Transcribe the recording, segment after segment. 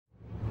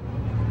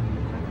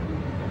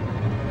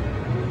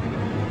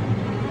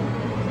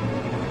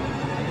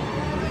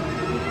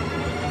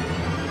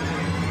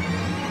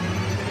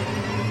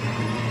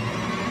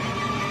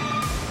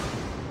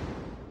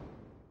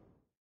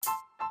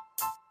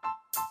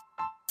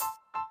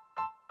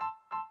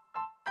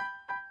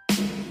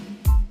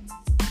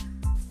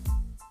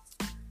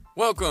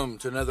Welcome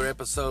to another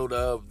episode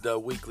of the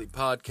weekly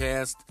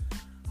podcast.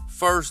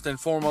 First and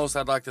foremost,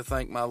 I'd like to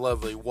thank my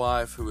lovely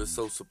wife, who is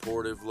so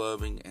supportive,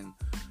 loving, and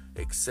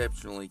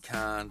exceptionally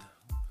kind.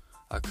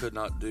 I could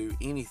not do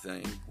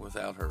anything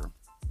without her.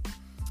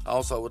 I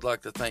also would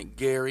like to thank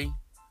Gary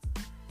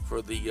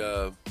for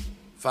the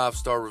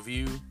 5-star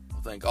review.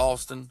 I thank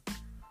Austin.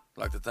 I'd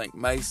like to thank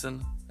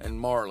Mason and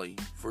Marley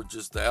for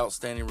just the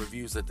outstanding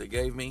reviews that they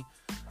gave me.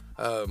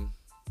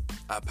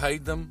 I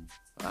paid them.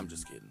 I'm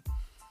just kidding.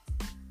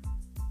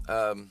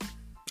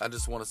 I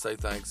just want to say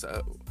thanks.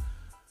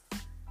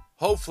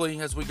 Hopefully,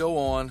 as we go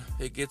on,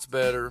 it gets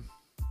better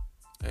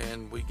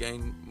and we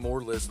gain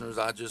more listeners.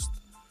 I just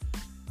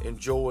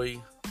enjoy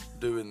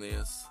doing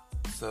this,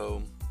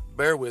 so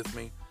bear with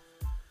me.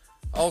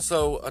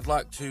 Also, I'd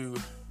like to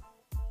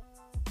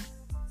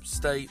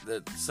state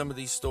that some of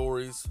these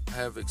stories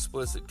have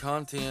explicit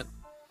content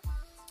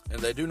and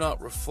they do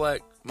not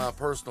reflect my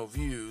personal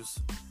views.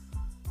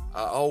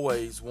 I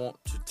always want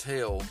to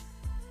tell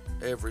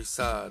every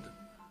side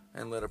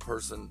and let a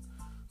person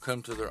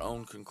come to their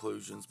own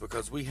conclusions,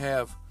 because we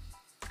have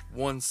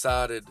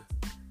one-sided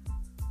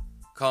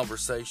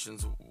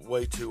conversations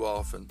way too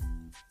often.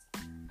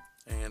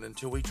 And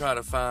until we try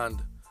to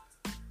find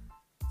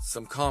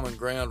some common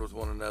ground with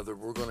one another,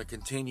 we're going to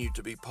continue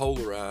to be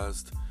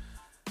polarized,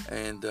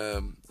 and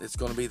it's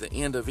going to be the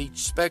end of each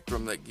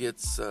spectrum that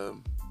gets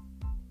that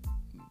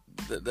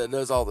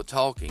does all the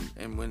talking.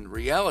 And when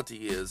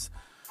reality is,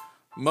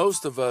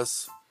 most of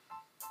us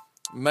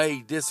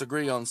may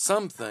disagree on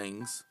some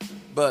things,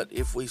 but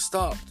if we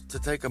stopped to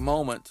take a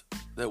moment,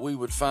 that we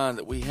would find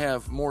that we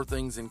have more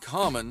things in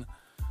common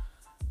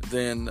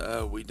than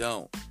we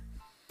don't.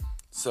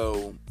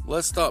 So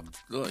let's stop,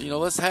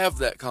 let's have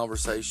that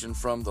conversation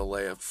from the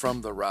left,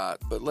 from the right,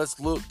 but let's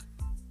look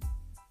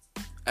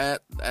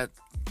at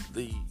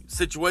the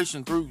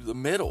situation through the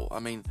middle. I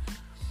mean,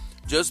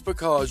 just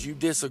because you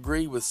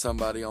disagree with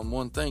somebody on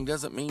one thing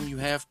doesn't mean you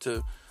have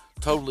to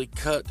totally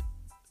cut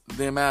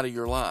them out of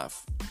your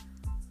life.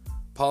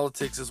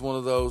 Politics is one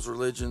of those.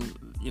 Religion,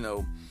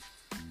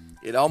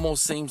 it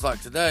almost seems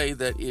like today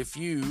that if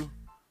you,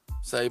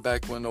 say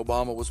back when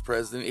Obama was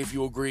president, if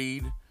you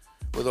agreed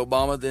with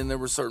Obama, then there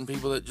were certain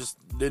people that just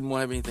didn't want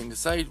to have anything to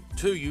say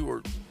to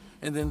you.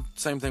 And then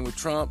same thing with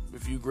Trump.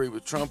 If you agree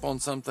with Trump on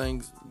some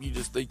things, you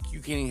just think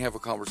you can't even have a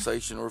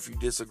conversation. Or if you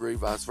disagree,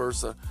 vice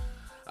versa.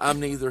 I'm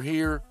neither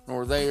here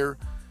nor there.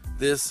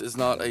 This is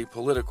not a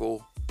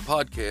political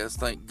podcast.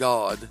 Thank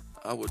God.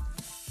 I would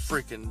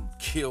freaking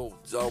kill,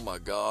 oh my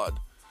God,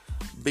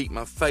 beat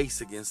my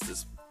face against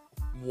this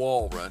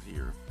wall right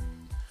here.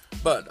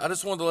 But I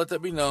just wanted to let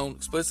that be known.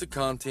 Explicit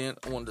content.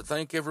 I wanted to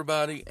thank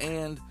everybody,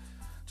 and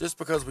just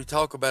because we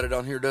talk about it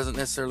on here doesn't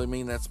necessarily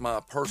mean that's my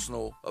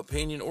personal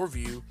opinion or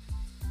view.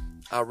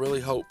 I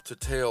really hope to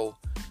tell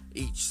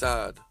each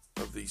side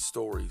of these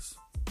stories.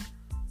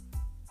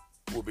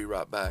 We'll be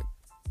right back.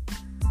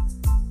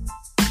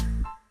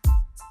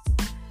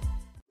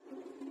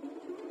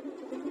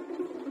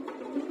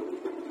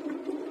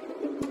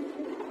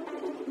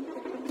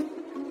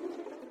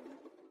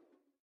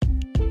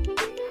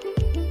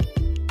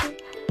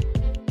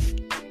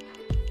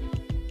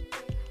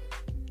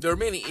 There are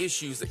many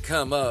issues that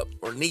come up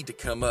or need to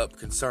come up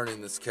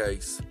concerning this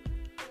case.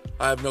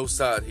 I have no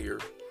side here.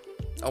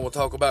 I will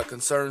talk about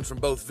concerns from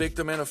both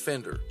victim and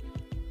offender.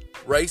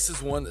 Race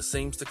is one that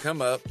seems to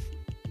come up.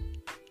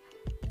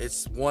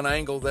 It's one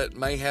angle that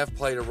may have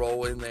played a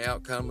role in the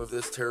outcome of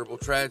this terrible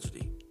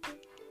tragedy,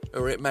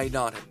 or it may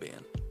not have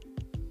been.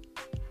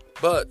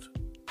 But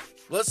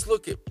let's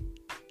look at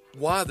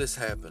why this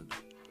happened.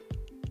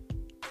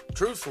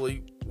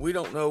 Truthfully, we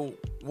don't know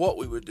what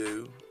we would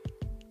do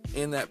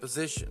in that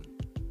position.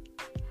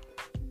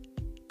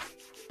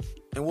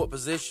 And what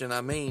position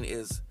I mean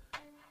is,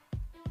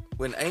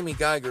 when Amy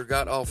Geiger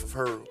got off of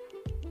her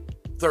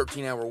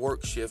 13-hour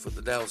work shift with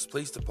the Dallas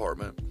Police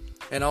Department,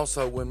 and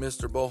also when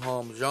Mr.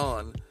 Botham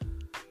John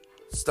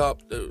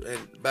stopped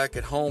and back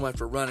at home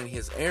after running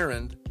his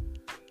errand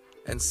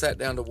and sat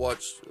down to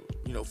watch,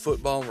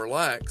 football and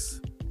relax,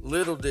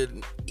 little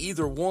did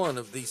either one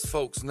of these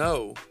folks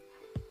know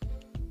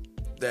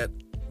that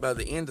by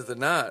the end of the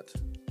night,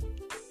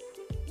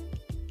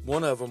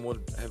 one of them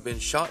would have been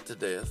shot to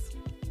death,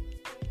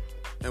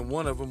 and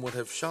one of them would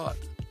have shot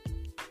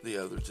the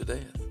other to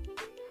death.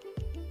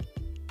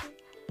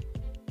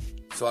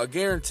 So I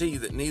guarantee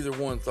that neither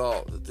one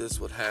thought that this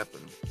would happen.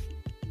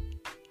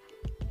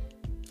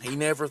 He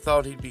never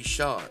thought he'd be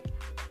shot,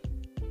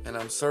 and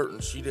I'm certain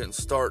she didn't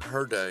start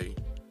her day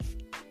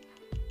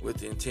with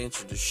the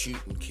intention to shoot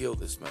and kill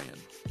this man.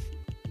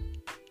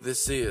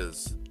 This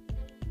is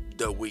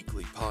the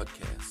Weekly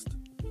Podcast.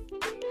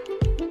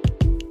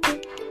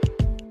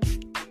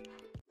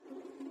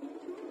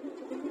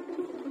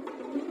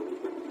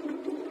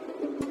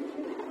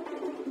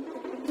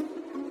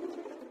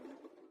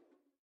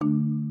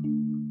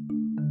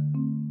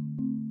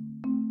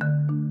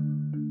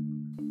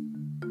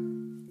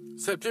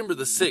 September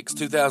the 6th,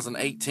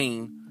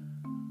 2018,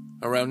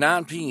 around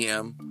 9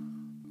 p.m.,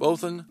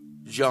 Botham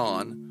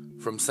John,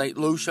 from St.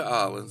 Lucia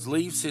Islands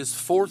leaves his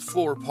 4th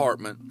floor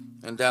apartment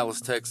in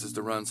Dallas, Texas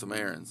to run some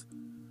errands.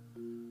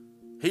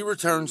 He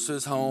returns to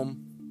his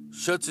home,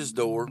 shuts his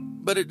door,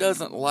 but it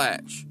doesn't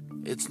latch.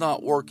 It's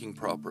not working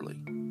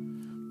properly.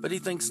 But he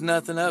thinks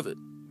nothing of it.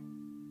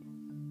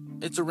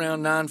 It's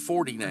around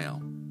 9:40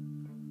 now,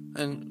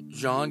 and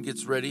Jean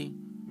gets ready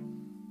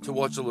to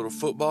watch a little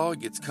football. He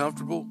gets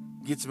comfortable,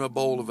 gets him a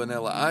bowl of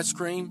vanilla ice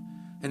cream,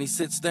 and he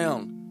sits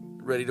down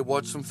ready to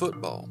watch some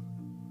football.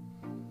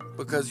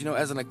 Because,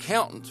 as an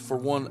accountant for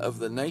one of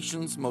the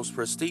nation's most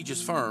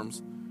prestigious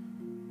firms,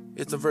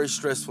 it's a very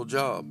stressful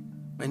job,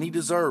 and he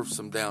deserves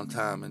some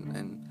downtime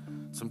and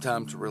some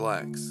time to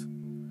relax.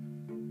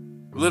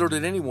 Little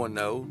did anyone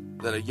know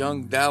that a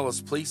young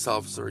Dallas police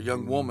officer, a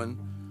young woman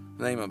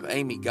named of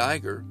Amy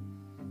Geiger,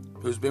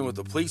 who's been with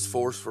the police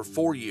force for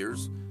 4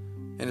 years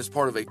and is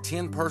part of a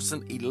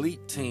 10-person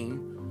elite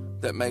team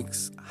that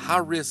makes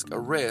high-risk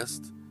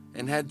arrests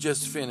and had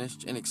just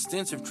finished an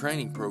extensive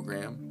training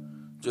program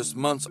just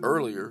months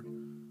earlier.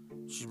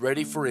 She's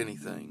ready for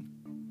anything.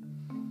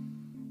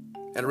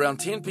 At around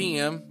 10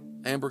 p.m.,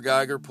 Amber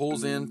Geiger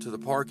pulls into the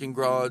parking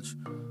garage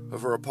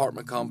of her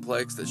apartment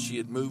complex that she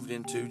had moved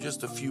into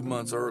just a few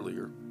months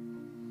earlier.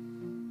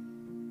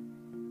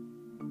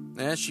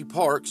 As she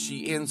parks,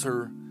 she ends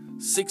her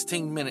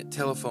 16-minute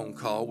telephone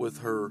call with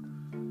her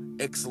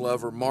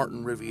ex-lover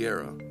Martin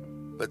Riviera.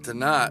 But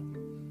tonight,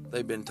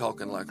 they've been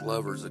talking like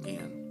lovers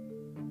again.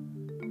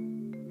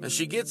 As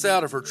she gets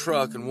out of her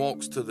truck and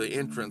walks to the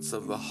entrance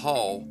of the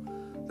hall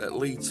that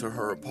leads to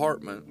her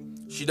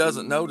apartment, she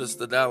doesn't notice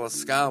the Dallas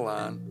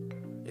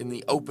skyline in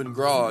the open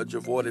garage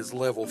of what is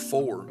level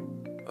 4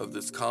 of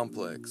this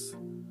complex.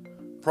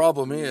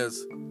 Problem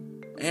is,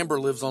 Amber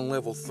lives on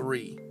level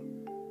 3.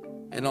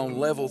 And on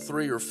level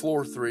 3 or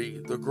floor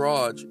 3, the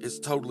garage is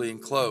totally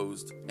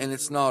enclosed and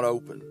it's not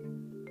open.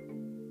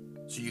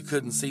 So you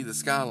couldn't see the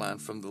skyline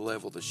from the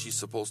level that she's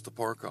supposed to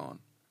park on.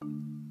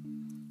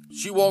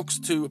 She walks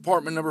to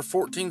apartment number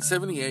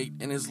 1478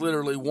 and is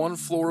literally one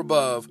floor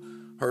above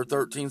her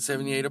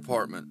 1378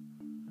 apartment.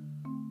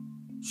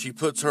 She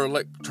puts her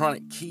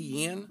electronic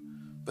key in,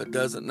 but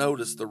doesn't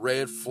notice the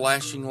red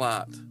flashing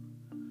light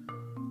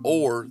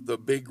or the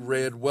big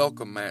red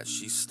welcome mat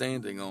she's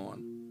standing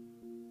on.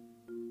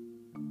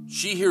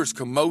 She hears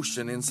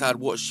commotion inside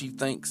what she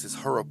thinks is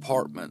her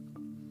apartment.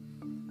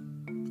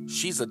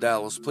 She's a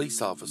Dallas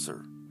police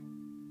officer.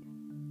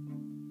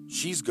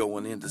 She's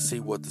going in to see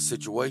what the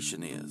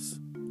situation is.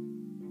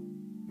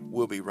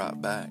 We'll be right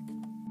back.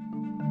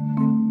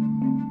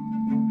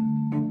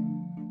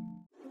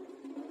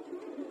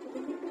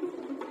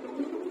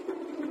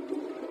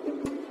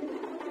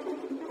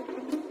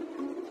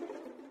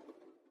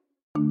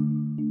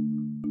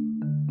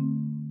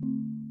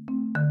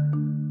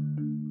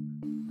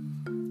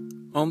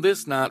 On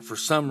this night, for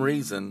some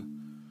reason,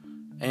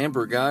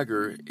 Amber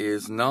Geiger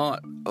is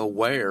not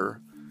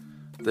aware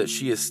that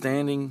she is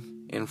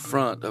standing in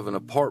front of an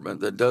apartment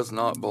that does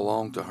not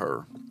belong to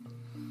her.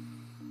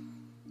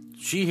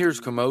 She hears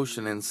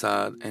commotion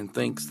inside and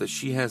thinks that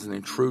she has an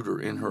intruder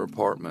in her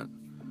apartment.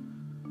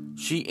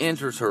 She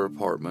enters her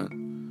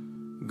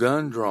apartment,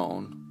 gun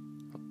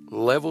drawn,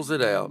 levels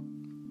it out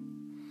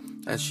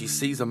as she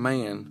sees a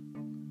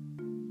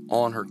man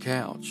on her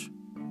couch.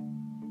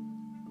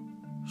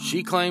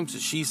 She claims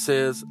that she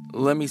says,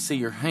 "Let me see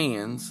your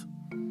hands."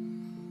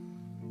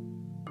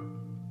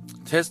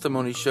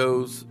 Testimony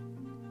shows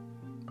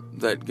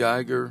that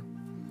Geiger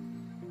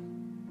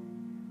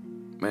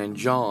and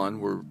John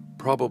were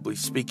probably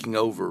speaking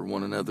over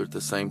one another at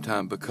the same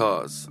time,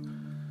 because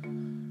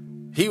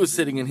he was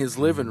sitting in his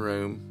living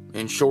room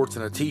in shorts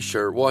and a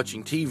t-shirt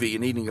watching TV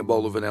and eating a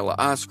bowl of vanilla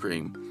ice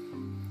cream,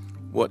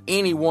 what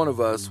any one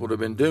of us would have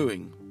been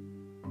doing,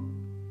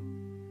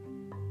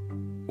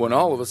 when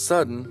all of a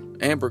sudden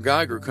Amber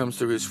Geiger comes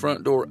through his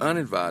front door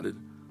uninvited.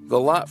 The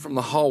light from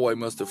the hallway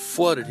must have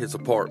flooded his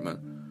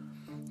apartment.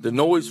 The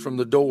noise from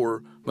the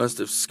door must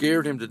have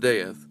scared him to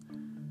death.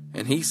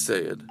 And he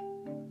said,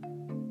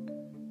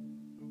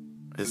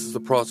 this is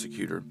the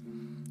prosecutor,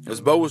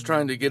 as Bo was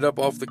trying to get up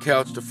off the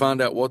couch to find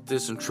out what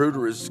this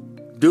intruder is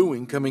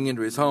doing coming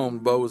into his home,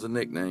 Bo is a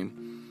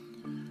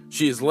nickname,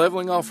 she is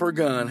leveling off her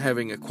gun,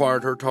 having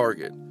acquired her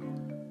target,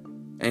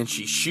 and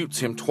she shoots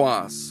him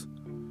twice.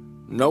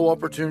 No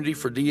opportunity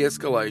for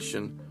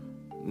de-escalation,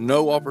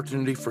 no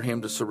opportunity for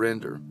him to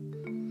surrender.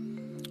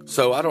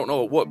 So I don't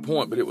know at what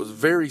point, but it was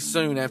very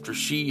soon after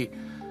she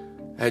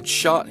had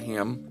shot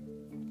him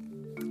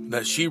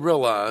that she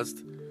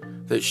realized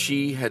that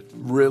she had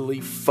really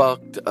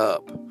fucked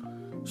up.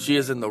 She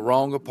is in the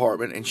wrong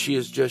apartment and she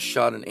has just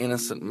shot an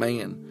innocent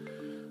man.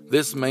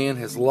 This man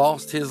has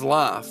lost his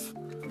life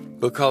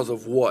because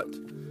of what?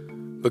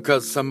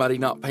 Because somebody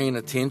not paying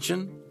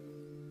attention?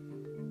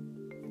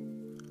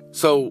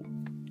 So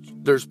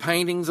there's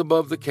paintings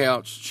above the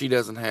couch she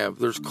doesn't have.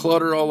 There's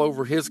clutter all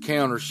over his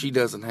counter she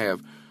doesn't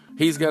have.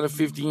 He's got a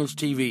 50-inch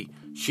TV.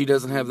 She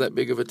doesn't have that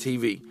big of a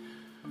TV.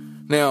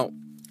 Now,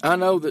 I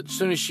know that as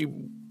soon as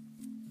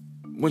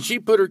when she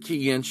put her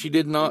key in, she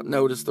did not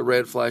notice the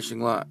red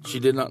flashing light. She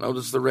did not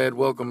notice the red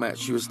welcome mat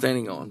she was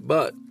standing on.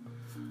 But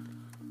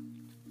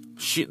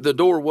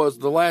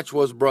the latch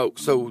was broke,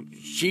 so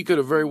she could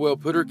have very well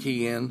put her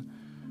key in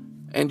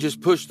and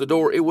just pushed the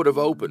door. It would have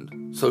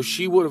opened. So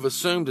she would have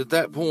assumed at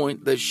that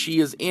point that she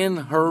is in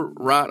her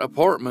right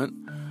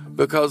apartment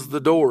because the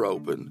door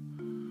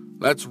opened.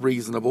 That's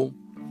reasonable.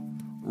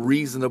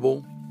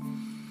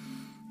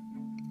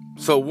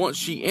 So once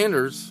she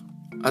enters,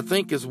 I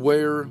think is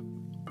where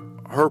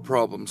her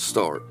problems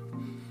start.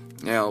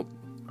 Now,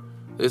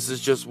 this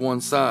is just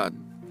one side.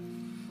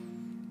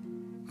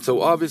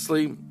 So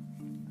obviously,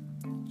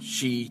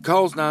 she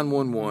calls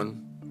 911.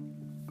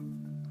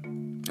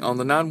 On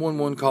the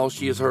 911 call,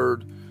 she is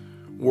heard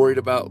worried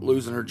about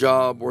losing her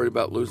job, worried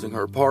about losing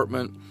her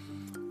apartment.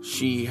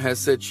 She has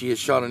said she has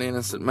shot an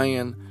innocent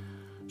man.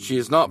 She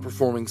is not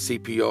performing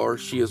CPR.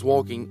 She is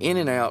walking in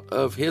and out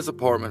of his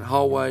apartment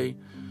hallway,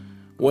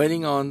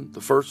 waiting on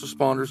the first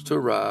responders to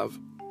arrive.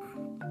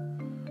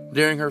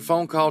 During her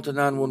phone call to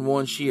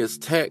 911, she has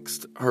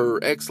texted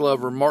her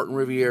ex-lover, Martin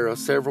Riviera,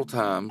 several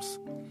times.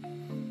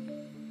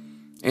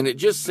 And it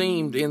just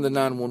seemed in the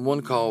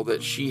 911 call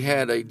that she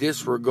had a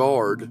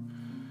disregard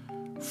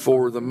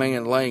for the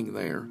man laying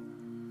there.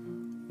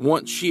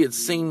 Once she had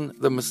seen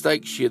the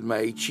mistake she had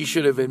made, she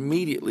should have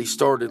immediately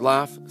started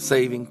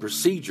life-saving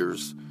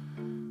procedures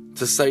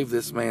to save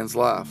this man's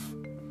life.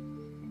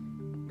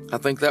 I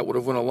think that would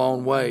have went a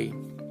long way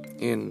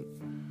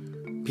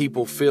in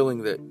people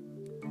feeling that,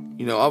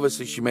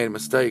 obviously she made a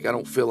mistake. I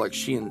don't feel like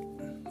she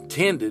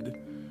intended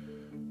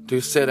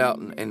to set out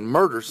and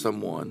murder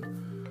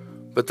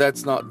someone, but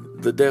that's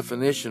not the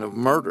definition of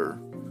murder.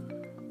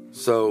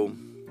 So,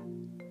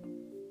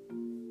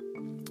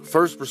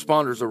 first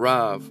responders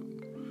arrive,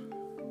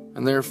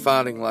 and they're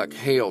fighting like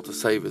hell to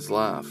save his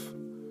life.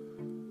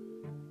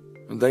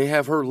 And they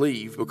have her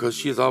leave because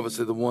she is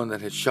obviously the one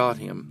that had shot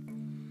him.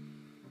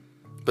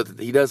 But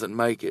he doesn't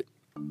make it.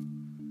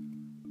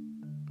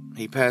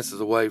 He passes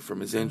away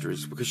from his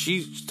injuries because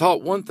she's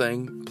taught one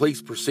thing,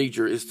 police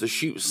procedure, is to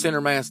shoot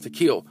center mass to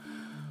kill.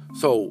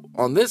 So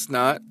on this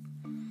night,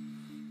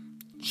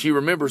 she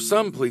remembers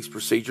some police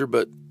procedure,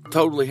 but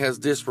totally has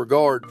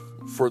disregard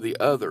for the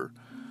other.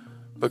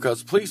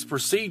 Because police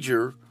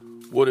procedure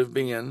would have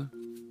been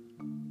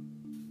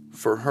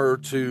for her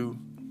to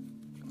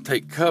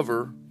take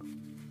cover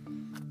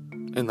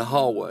in the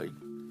hallway.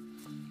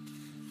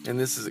 And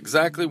this is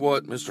exactly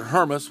what Mr.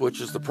 Hermas,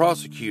 which is the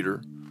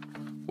prosecutor,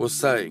 was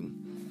saying.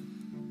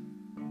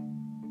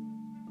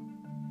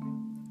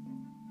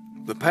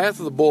 The path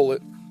of the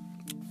bullet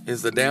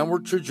is the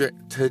downward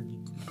trajectory.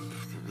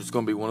 It's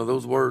going to be one of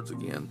those words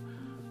again.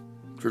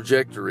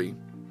 Trajectory.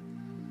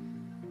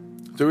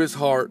 Through his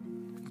heart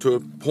to a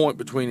point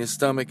between his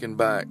stomach and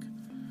back.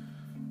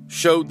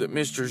 Showed that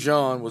Mr.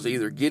 Jean was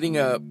either getting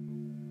up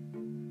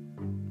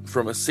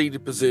from a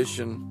seated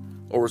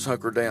position or was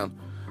hunkered down.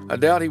 I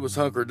doubt he was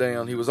hunkered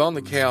down. He was on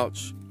the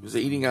couch. He was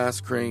eating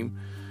ice cream.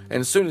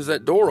 And as soon as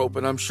that door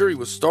opened, I'm sure he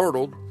was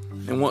startled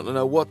and wanted to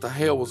know what the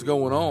hell was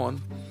going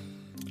on.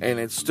 And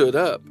it stood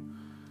up.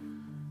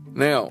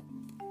 Now,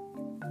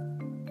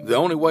 the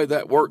only way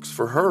that works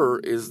for her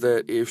is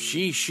that if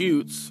she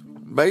shoots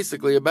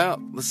basically about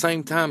the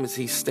same time as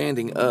he's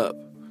standing up.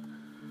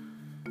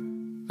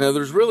 Now,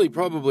 there's really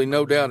probably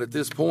no doubt at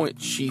this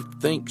point she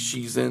thinks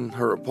she's in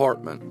her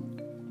apartment.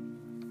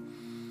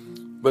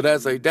 But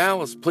as a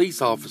Dallas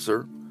police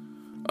officer,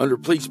 under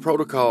police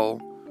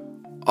protocol,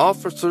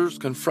 officers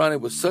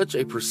confronted with such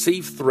a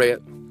perceived threat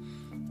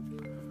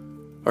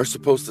are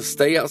supposed to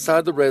stay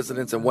outside the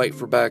residence and wait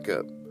for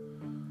backup.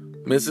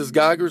 Mrs.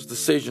 Geiger's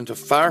decision to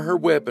fire her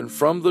weapon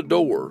from the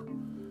door,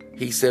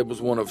 he said,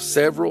 was one of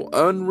several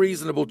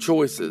unreasonable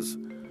choices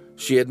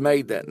she had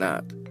made that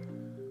night,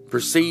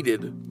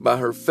 preceded by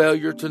her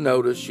failure to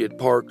notice she had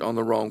parked on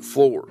the wrong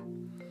floor.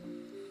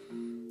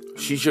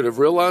 She should have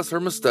realized her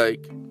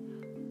mistake,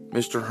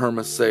 Mr.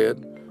 Hermas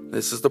said.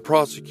 This is the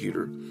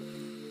prosecutor.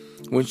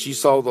 When she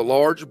saw the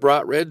large,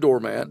 bright red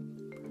doormat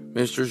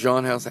Mr.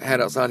 Jean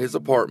had outside his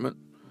apartment,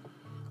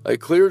 a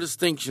clear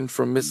distinction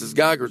from Mrs.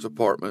 Geiger's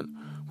apartment,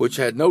 which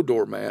had no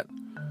doormat.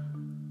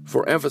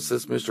 For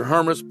emphasis, Mr.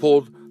 Hermas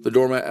pulled the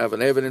doormat out of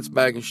an evidence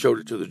bag and showed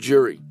it to the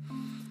jury.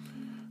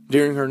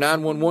 During her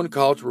 911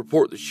 call to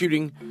report the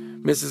shooting,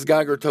 Mrs.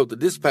 Geiger told the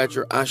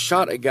dispatcher, "I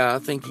shot a guy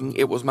thinking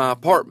it was my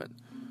apartment."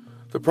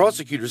 The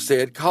prosecutor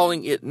said,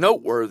 calling it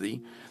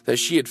noteworthy that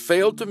she had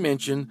failed to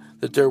mention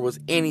that there was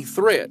any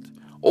threat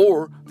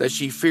or that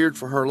she feared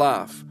for her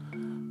life.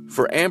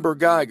 For Amber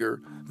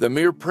Geiger, the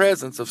mere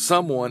presence of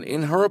someone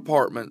in her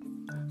apartment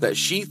that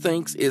she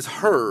thinks is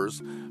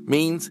hers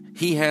means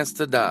he has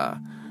to die,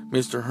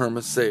 Mr.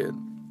 Hermas said.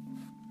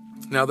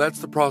 Now, that's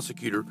the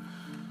prosecutor.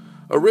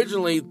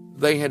 Originally,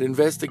 they had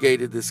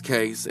investigated this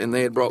case, and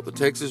they had brought the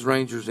Texas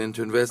Rangers in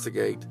to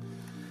investigate.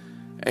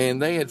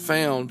 And they had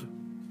found,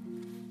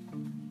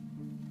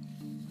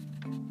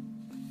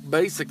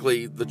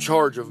 basically, the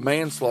charge of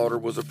manslaughter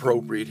was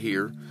appropriate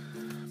here.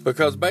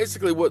 Because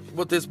basically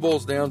what this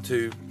boils down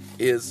to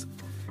is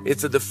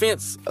it's a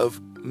defense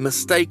of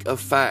mistake of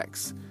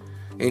facts.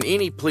 In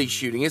any police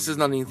shooting, this is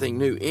not anything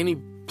new. Any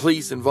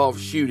police-involved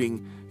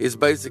shooting is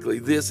basically,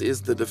 this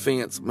is the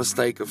defense,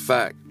 mistake of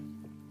fact.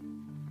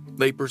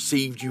 They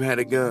perceived you had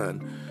a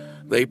gun.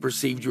 They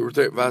perceived you were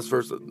vice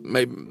versa.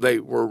 Maybe they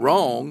were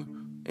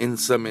wrong in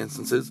some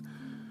instances,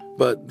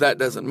 but that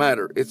doesn't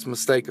matter. It's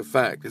mistake of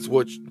fact. It's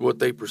what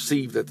they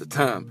perceived at the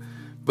time.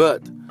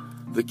 But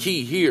the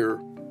key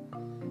here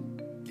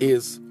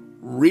is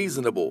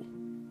reasonable.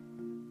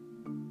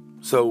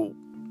 So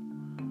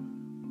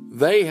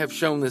they have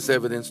shown this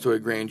evidence to a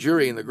grand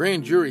jury, and the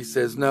grand jury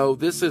says, no,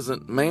 this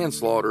isn't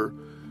manslaughter.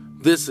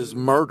 This is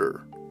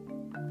murder.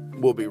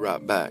 We'll be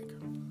right back.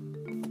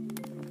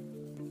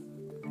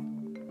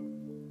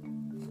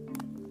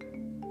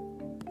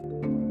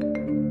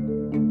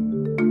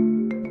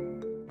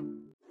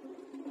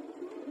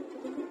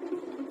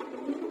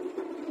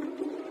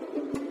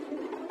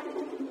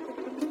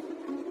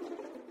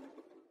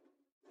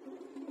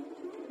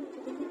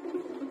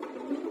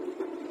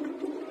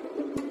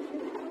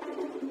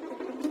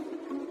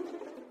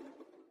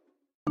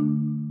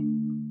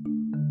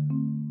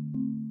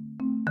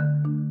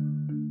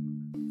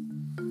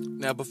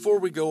 Now, before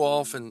we go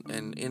off and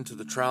into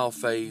the trial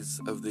phase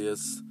of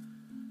this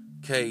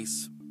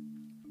case,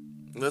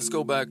 let's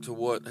go back to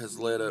what has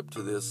led up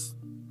to this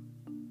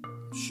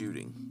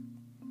shooting.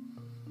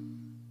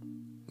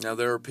 Now,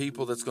 there are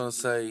people that's going to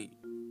say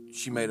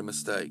she made a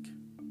mistake.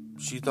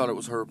 She thought it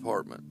was her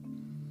apartment.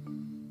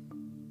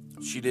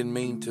 She didn't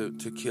mean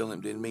to kill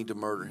him, didn't mean to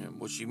murder him.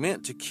 Well, she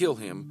meant to kill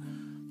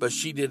him, but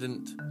she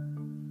didn't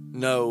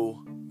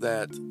know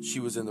that she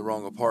was in the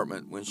wrong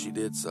apartment when she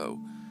did so.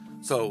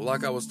 So,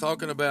 like I was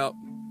talking about,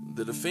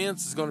 the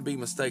defense is going to be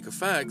mistake of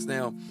facts.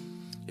 Now,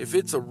 if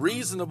it's a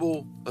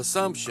reasonable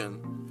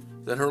assumption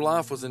that her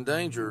life was in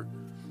danger,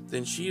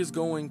 then she is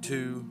going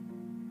to,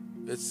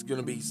 it's going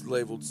to be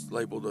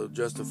labeled a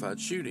justified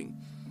shooting.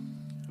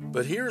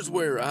 But here's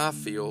where I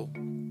feel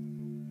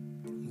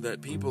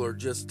that people are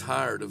just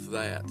tired of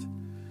that.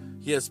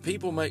 Yes,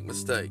 people make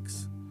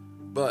mistakes,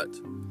 but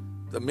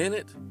the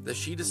minute that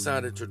she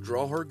decided to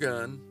draw her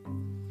gun,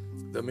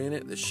 the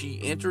minute that she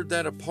entered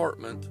that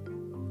apartment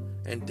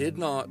and did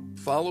not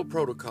follow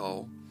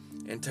protocol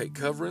and take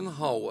cover in the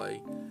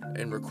hallway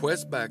and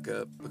request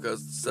backup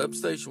because the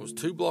substation was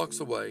 2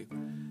 blocks away,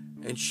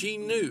 and she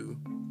knew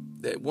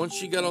that once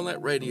she got on that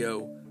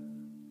radio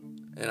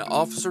and an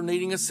officer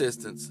needing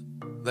assistance,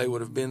 they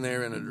would have been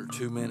there in under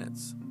 2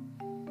 minutes.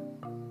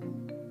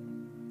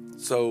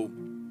 So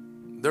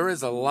there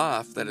is a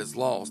life that is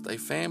lost. A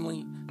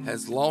family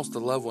has lost a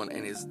loved one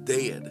and is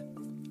dead.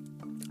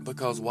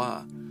 Because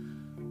why?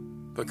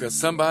 Because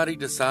somebody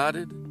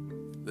decided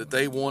that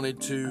they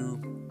wanted to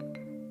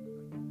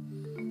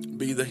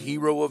be the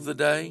hero of the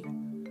day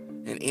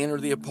and enter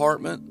the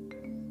apartment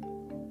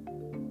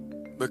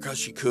because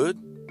she could?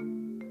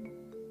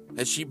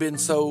 Has she been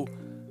so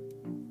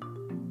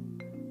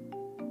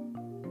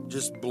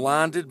just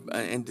blinded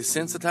and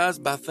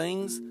desensitized by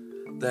things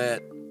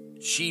that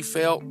she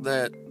felt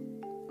that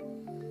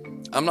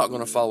I'm not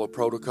going to follow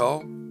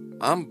protocol?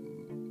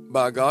 I'm,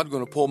 by God,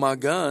 going to pull my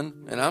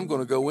gun and I'm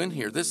going to go in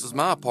here. This is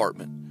my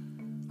apartment.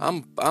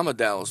 I'm a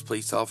Dallas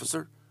police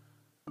officer.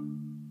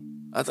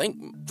 I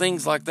think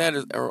things like that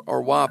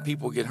are why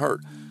people get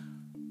hurt.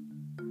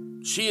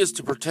 She is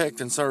to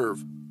protect and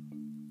serve.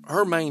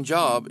 Her main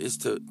job is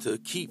to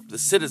keep the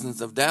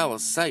citizens of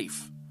Dallas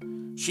safe.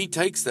 She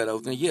takes that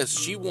oath. Now, yes,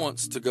 she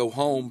wants to go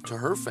home to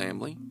her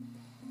family.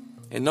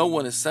 And no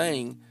one is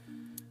saying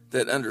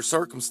that under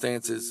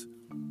circumstances,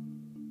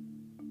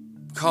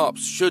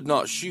 cops should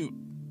not shoot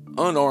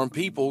unarmed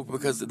people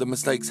because the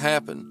mistakes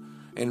happen.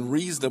 And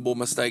reasonable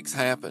mistakes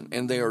happen,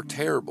 and they are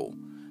terrible,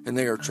 and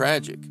they are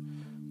tragic,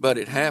 but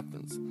it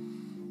happens.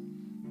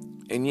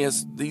 And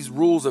yes, these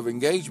rules of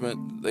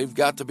engagement, they've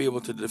got to be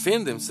able to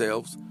defend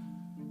themselves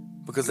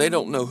because they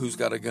don't know who's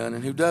got a gun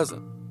and who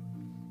doesn't.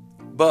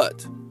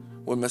 But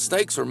when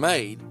mistakes are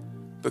made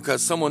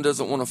because someone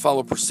doesn't want to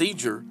follow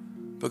procedure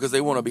because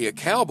they want to be a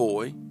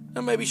cowboy,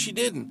 and maybe she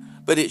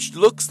didn't, but it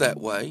looks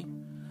that way,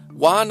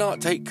 why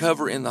not take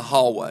cover in the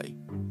hallway?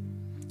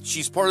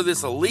 She's part of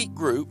this elite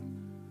group.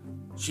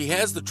 She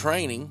has the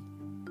training.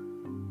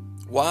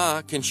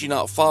 Why can she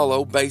not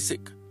follow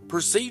basic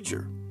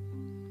procedure?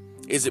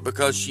 Is it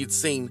because she'd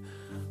seen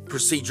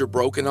procedure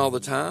broken all the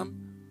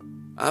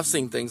time? I've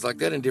seen things like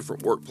that in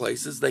different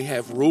workplaces. They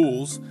have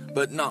rules,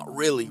 but not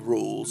really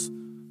rules.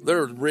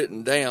 They're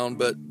written down,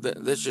 but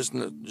that's just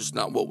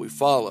not what we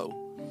follow.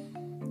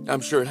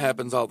 I'm sure it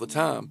happens all the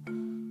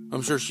time.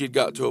 I'm sure she'd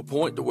got to a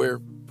point to where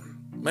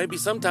maybe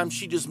sometimes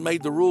she just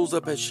made the rules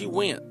up as she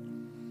went.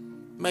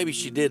 Maybe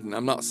she didn't.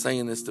 I'm not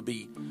saying this to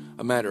be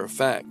a matter of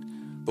fact.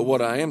 But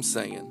what I am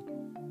saying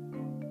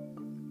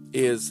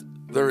is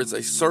there is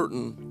a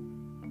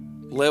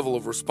certain level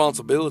of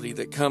responsibility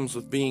that comes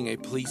with being a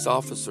police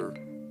officer.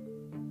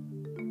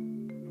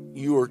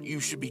 You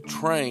should be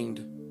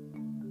trained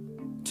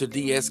to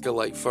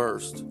de-escalate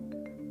first.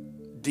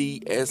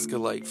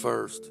 De-escalate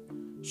first.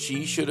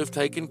 She should have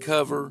taken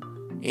cover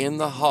in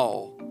the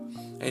hall,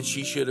 and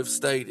she should have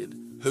stated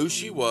who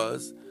she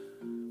was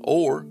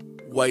or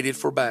waited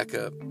for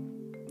backup.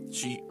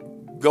 She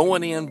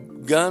going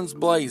in guns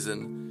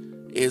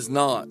blazing is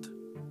not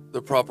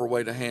the proper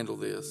way to handle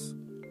this.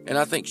 And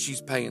I think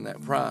she's paying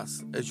that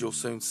price, as you'll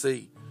soon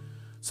see.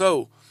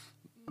 So,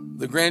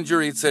 the grand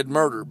jury had said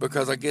murder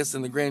because I guess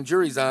in the grand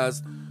jury's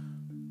eyes,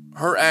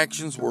 her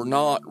actions were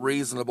not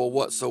reasonable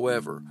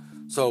whatsoever.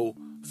 So,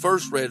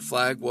 first red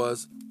flag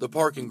was the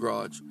parking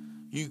garage.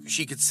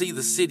 She could see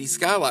the city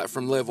skylight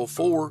from level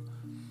 4.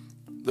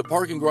 The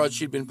parking garage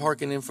she'd been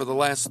parking in for the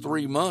last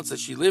 3 months that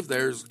she lived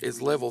there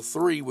is level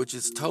 3, which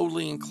is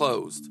totally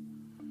enclosed.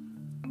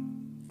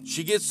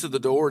 She gets to the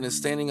door and is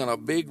standing on a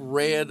big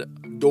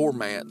red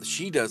doormat that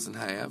she doesn't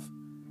have.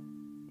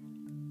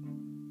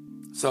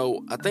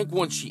 So I think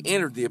once she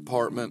entered the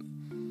apartment,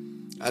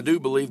 I do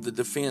believe the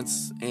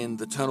defense and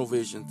the tunnel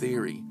vision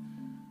theory,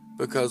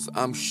 because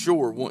I'm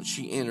sure once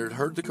she entered,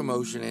 heard the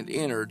commotion and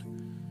entered,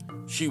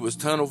 she was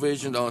tunnel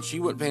visioned on. She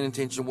wasn't paying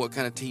attention to what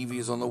kind of TV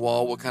is on the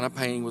wall, what kind of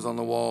painting was on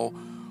the wall,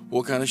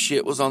 what kind of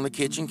shit was on the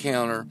kitchen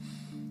counter.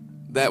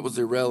 That was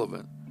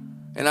irrelevant.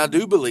 And I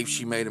do believe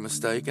she made a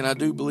mistake, and I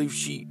do believe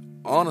she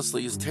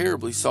honestly is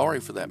terribly sorry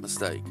for that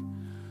mistake.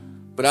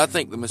 But I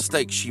think the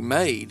mistake she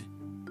made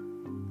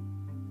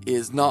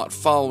is not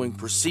following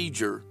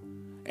procedure,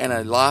 and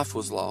a life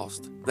was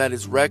lost. That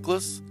is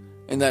reckless,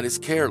 and that is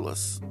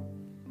careless.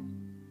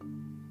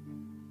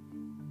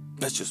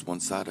 That's just one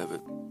side of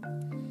it.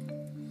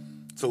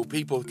 So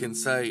people can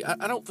say,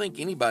 I don't think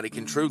anybody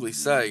can truly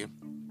say,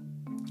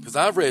 because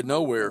I've read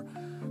nowhere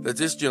that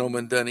this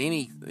gentleman done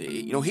any,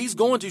 he's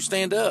going to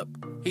stand up.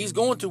 He's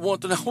going to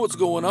want to know what's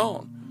going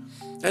on.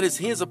 That is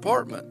his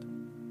apartment.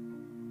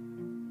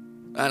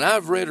 And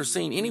I've read or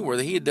seen anywhere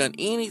that he had done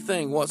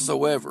anything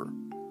whatsoever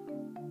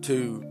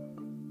to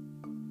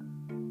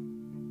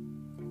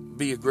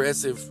be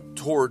aggressive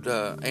toward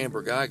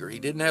Amber Geiger. He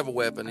didn't have a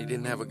weapon. He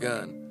didn't have a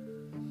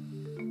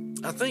gun.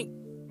 I think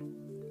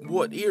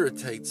what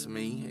irritates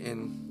me,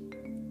 and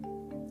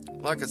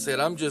like I said,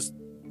 I'm just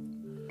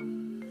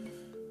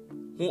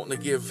wanting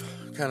to give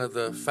kind of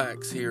the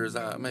facts here as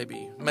I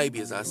maybe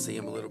as I see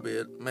them a little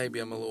bit. Maybe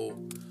I'm a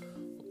little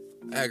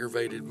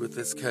aggravated with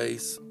this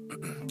case.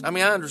 I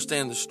mean, I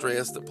understand the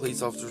stress that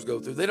police officers go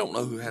through. They don't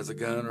know who has a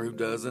gun or who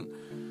doesn't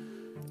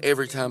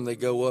every time they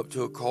go up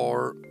to a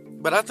car.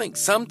 But I think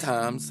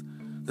sometimes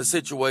the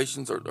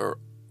situations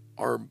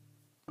are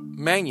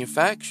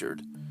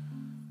manufactured,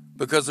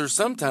 because there's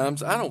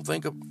sometimes I don't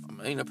think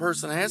a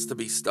person has to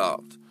be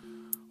stopped,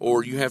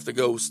 or you have to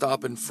go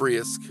stop and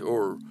frisk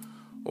or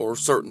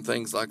certain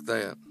things like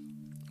that.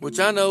 Which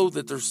I know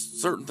that there's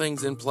certain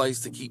things in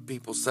place to keep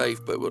people safe,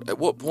 but at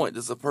what point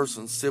does a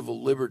person's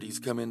civil liberties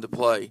come into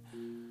play?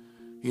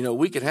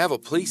 We could have a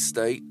police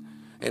state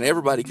and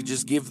everybody could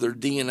just give their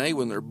DNA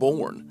when they're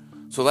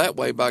born. So that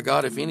way, by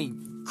God, if any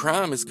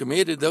crime is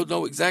committed, they'll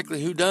know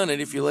exactly who done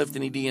it if you left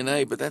any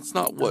DNA. But that's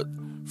not what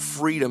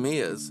freedom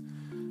is.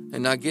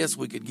 And I guess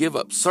we could give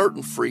up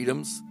certain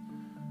freedoms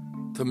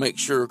to make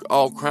sure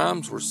all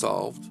crimes were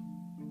solved.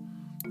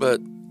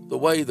 But the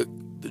way the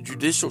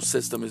judicial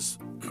system is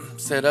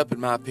set up, in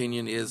my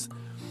opinion, is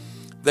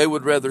they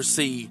would rather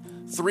see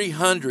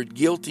 300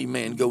 guilty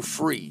men go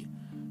free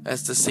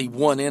as to see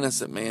one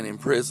innocent man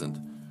imprisoned.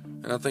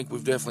 And I think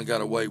we've definitely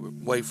got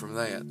away from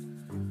that.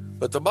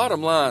 But the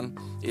bottom line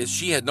is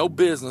she had no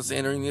business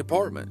entering the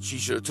apartment. She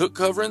should have took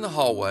cover in the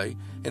hallway,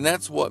 and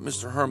that's what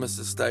Mr. Hermes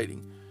is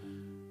stating.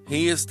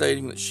 He is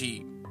stating that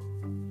she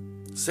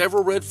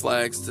several red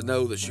flags to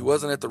know that she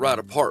wasn't at the right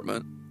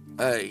apartment,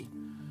 A.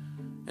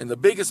 And the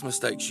biggest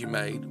mistake she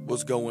made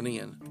was going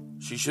in.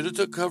 She should have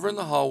took cover in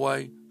the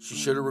hallway. She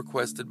should have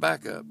requested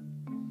backup.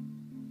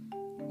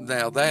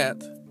 Now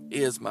that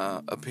is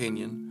my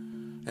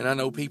opinion, and I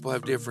know people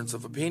have difference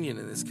of opinion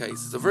in this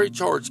case. It's a very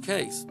charged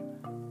case.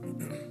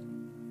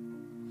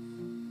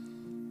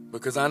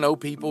 Because I know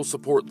people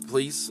support the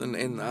police,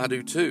 and I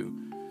do too.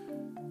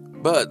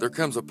 But there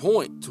comes a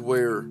point to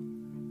where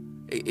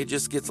it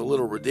just gets a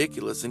little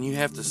ridiculous, and you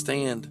have to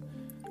stand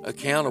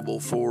accountable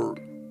for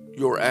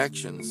your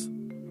actions.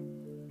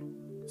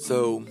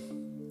 So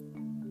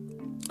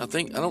I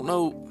don't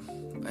know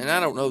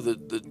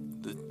the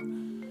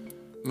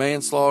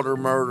manslaughter,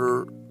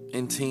 murder,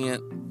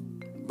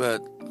 intent,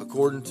 but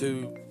according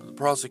to the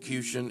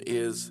prosecution,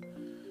 is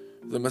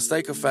the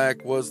mistake of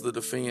fact was the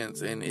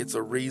defense, and it's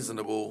a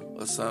reasonable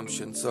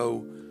assumption.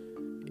 So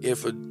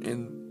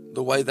in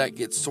the way that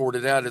gets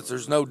sorted out is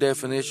there's no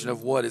definition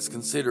of what is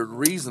considered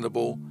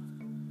reasonable,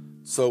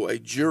 so a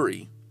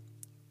jury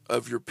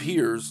of your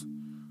peers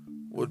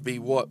would be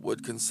what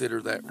would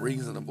consider that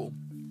reasonable.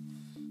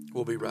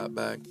 We'll be right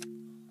back.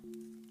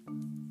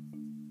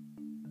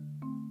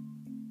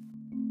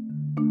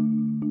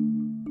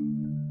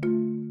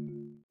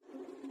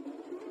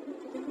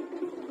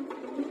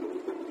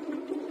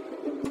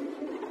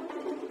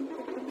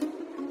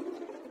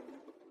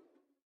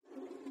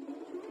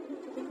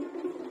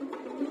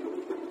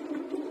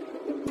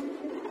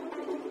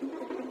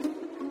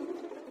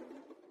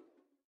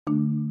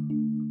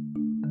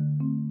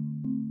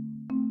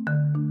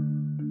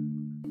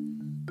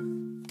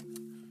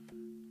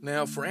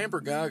 Now, for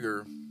Amber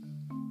Geiger,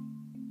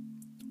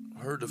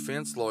 her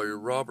defense lawyer,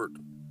 Robert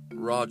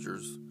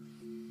Rogers,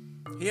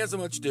 he has a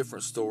much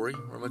different story,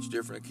 or a much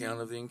different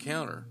account of the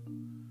encounter.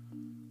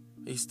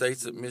 He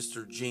states that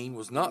Mr. Jean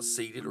was not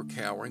seated or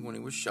cowering when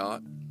he was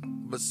shot,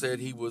 but said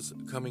he was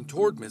coming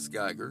toward Miss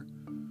Geiger.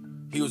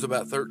 He was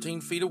about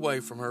 13 feet away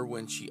from her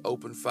when she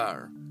opened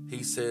fire.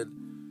 He said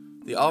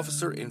the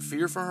officer, in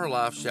fear for her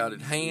life,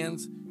 shouted,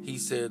 "Hands," he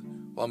said,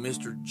 while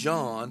Mr.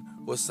 John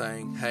was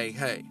saying, "Hey,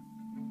 hey."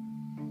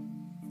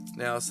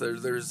 Now, so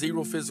there's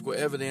zero physical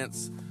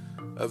evidence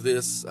of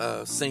this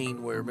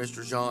scene where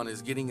Mr. John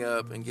is getting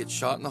up and gets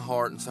shot in the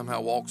heart and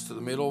somehow walks to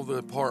the middle of the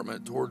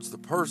apartment towards the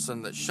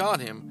person that shot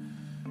him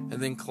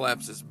and then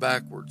collapses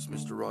backwards,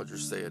 Mr.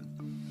 Rogers said.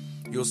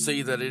 You'll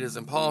see that it is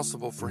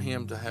impossible for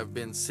him to have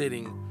been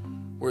sitting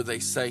where they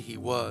say he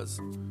was.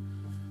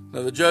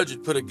 Now, the judge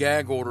had put a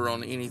gag order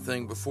on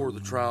anything before the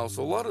trial,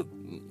 so a lot of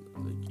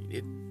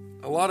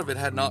it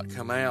had not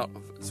come out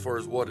as far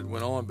as what had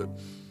went on, but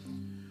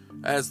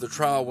as the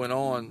trial went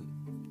on,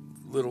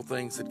 little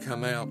things had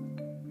come out.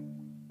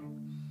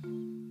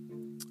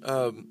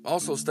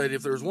 Also stated,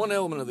 if there was one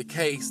element of the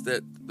case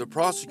that the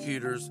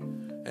prosecutors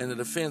and the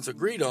defense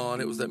agreed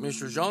on, it was that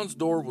Mr. John's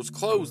door was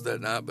closed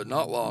that night but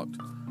not locked.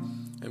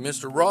 And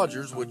Mr.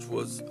 Rogers, which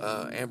was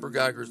Amber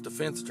Geiger's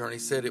defense attorney,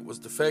 said it was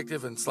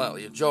defective and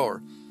slightly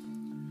ajar,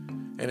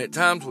 and at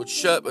times would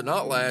shut but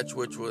not latch,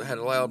 which had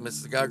allowed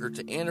Mrs. Geiger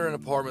to enter an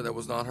apartment that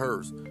was not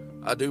hers.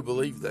 I do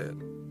believe that.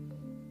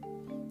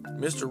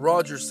 Mr.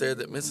 Rogers said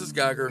that Mrs.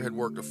 Geiger had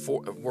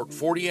worked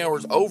 40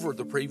 hours over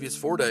the previous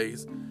 4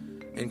 days,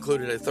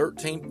 including a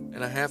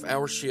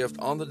 13-and-a-half-hour shift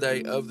on the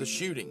day of the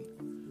shooting.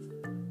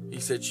 He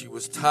said she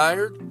was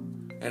tired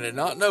and had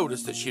not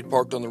noticed that she had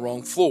parked on the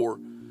wrong floor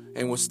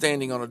and was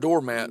standing on a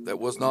doormat that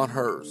was not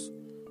hers.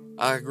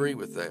 I agree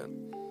with that.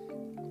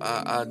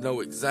 I know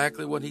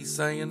exactly what he's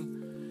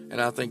saying,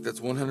 and I think that's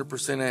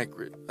 100%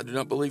 accurate. I do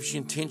not believe she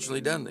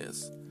intentionally done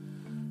this.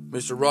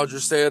 Mr.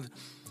 Rogers said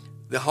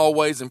the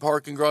hallways and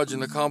parking garage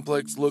in the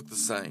complex looked the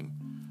same,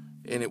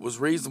 and it was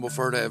reasonable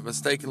for her to have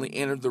mistakenly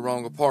entered the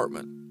wrong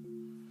apartment.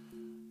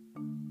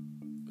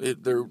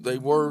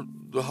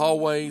 The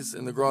hallways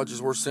and the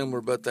garages were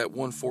similar, but that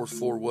 1/4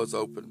 floor was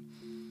open.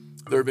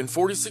 There have been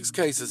 46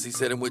 cases, he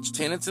said, in which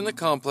tenants in the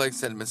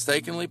complex had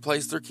mistakenly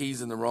placed their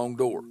keys in the wrong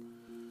door.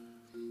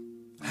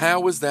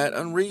 How is that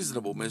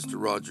unreasonable,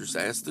 Mr. Rogers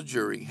asked the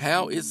jury.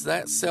 How is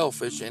that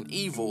selfish and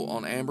evil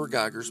on Amber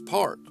Geiger's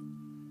part?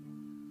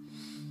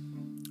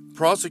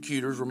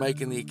 Prosecutors were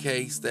making the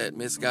case that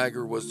Miss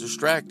Geiger was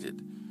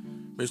distracted.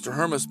 Mr.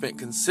 Herma spent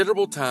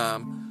considerable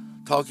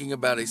time talking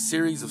about a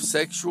series of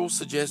sexual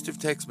suggestive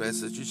text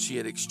messages she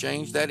had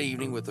exchanged that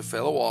evening with a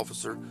fellow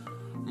officer,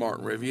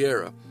 Martin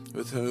Riviera,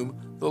 with whom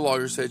the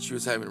lawyer said she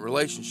was having a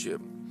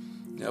relationship.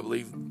 Now, I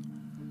believe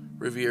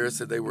Riviera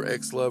said they were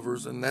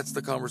ex-lovers, and that's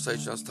the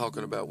conversation I was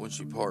talking about when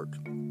she parked.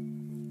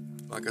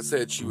 Like I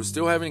said, she was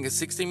still having a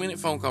 60-minute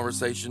phone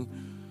conversation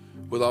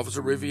with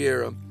Officer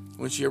Riviera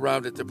when she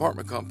arrived at the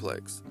apartment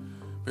complex.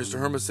 Mr.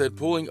 Herma said,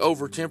 pulling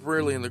over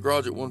temporarily in the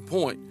garage at one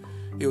point,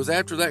 it was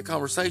after that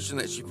conversation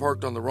that she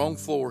parked on the wrong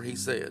floor, he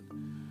said.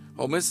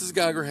 While Mrs.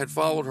 Geiger had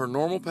followed her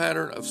normal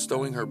pattern of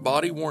stowing her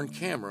body-worn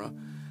camera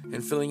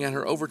and filling out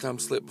her overtime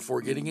slip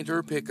before getting into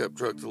her pickup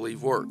truck to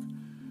leave work.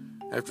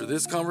 After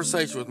this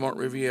conversation with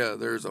Martin Riviera,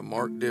 there is a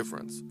marked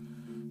difference.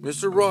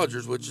 Mr.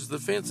 Rogers, which is the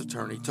defense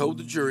attorney, told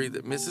the jury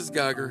that Mrs.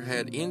 Geiger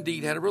had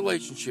indeed had a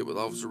relationship with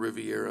Officer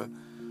Riviera,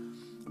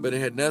 but it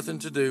had nothing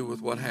to do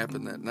with what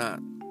happened that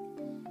night.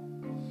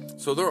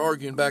 So they're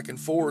arguing back and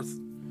forth,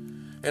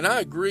 and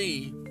I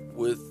agree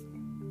with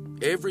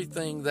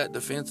everything that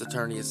defense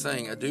attorney is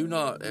saying. I do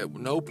not at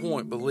no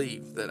point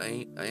believe that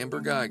Amber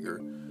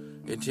Geiger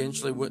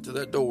intentionally went to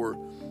that door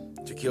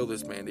to kill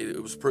this man.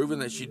 It was proven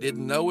that she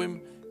didn't know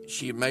him.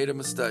 She had made a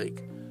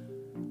mistake.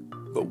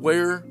 But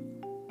where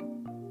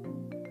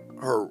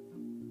her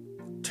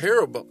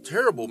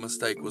terrible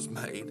mistake was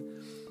made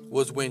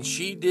was when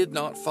she did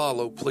not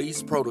follow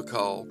police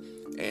protocol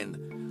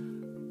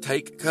and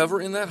take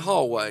cover in that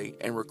hallway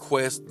and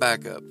request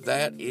backup.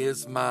 That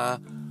is my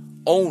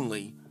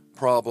only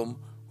problem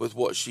with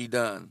what she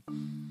done.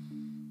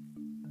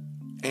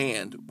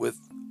 And with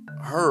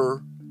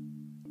her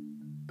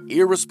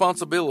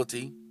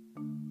irresponsibility,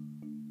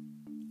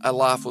 a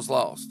life was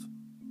lost.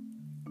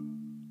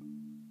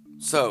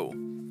 So,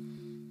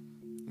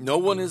 no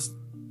one is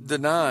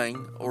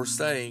denying or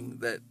saying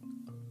that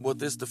what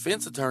this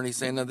defense attorney is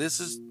saying. Now, this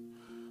is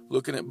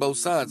looking at both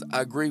sides.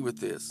 I agree with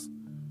this.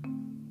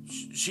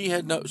 She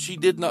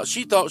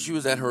thought she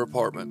was at her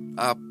apartment.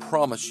 I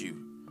promise you.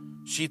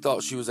 She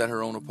thought she was at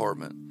her own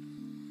apartment.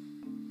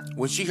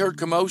 When she heard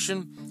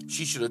commotion,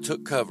 she should have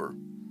took cover.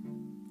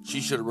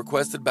 She should have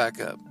requested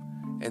backup.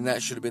 And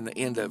that should have been the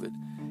end of it.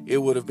 It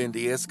would have been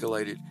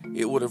de-escalated.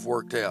 It would have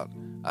worked out.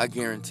 I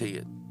guarantee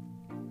it.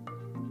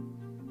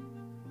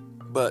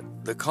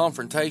 But the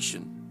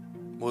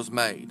confrontation was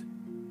made.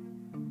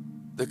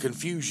 The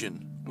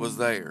confusion was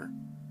there.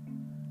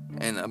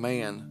 And a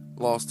man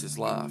lost his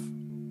life.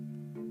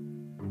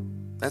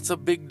 That's a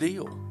big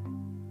deal.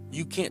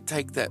 You can't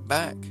take that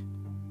back.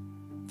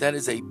 That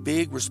is a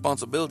big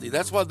responsibility.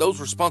 That's why those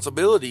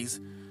responsibilities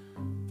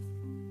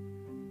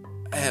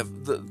have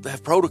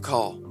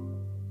protocol.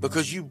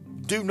 Because you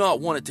do not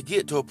want it to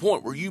get to a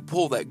point where you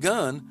pull that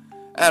gun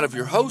out of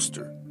your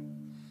holster.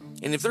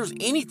 And if there's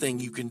anything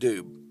you can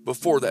do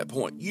before that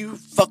point, you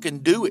fucking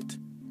do it.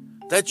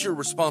 That's your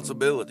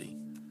responsibility.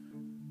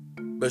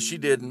 But she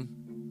didn't.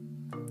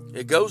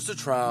 It goes to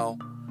trial.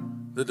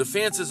 The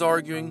defense is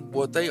arguing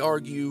what they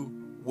argue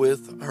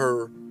with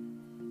her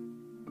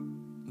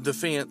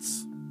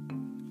defense,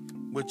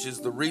 which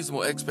is the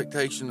reasonable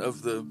expectation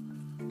of the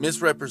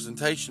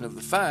misrepresentation of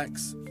the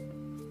facts.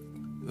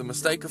 The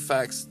mistake of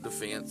facts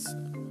defense.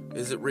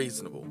 Is it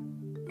reasonable?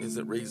 Is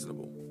it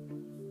reasonable?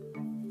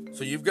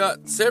 So you've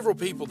got several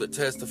people that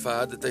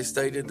testified that they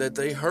stated that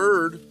they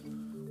heard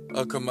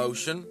a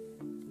commotion.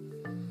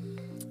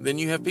 Then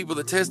you have people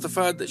that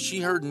testified that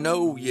she heard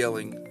no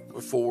yelling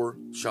before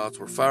shots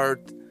were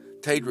fired.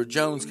 Tadra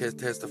Jones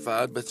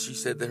testified, but she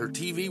said that her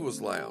TV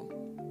was loud.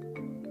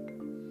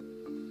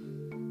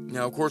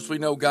 Now, of course, we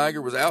know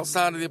Geiger was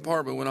outside of the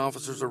apartment when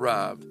officers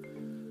arrived.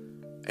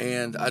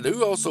 And I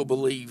do also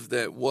believe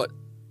that what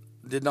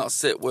did not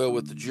sit well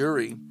with the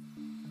jury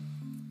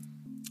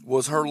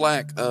was her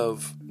lack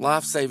of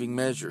life-saving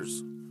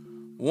measures.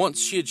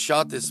 Once she had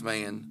shot this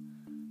man,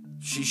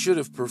 she should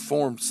have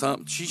performed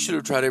something. She should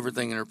have tried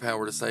everything in her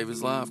power to save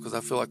his life, because I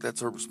feel like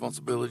that's her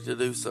responsibility to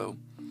do so.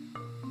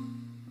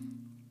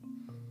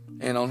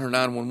 And on her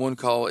 911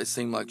 call, it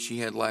seemed like she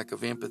had lack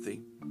of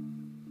empathy.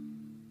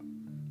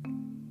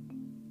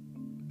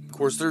 Of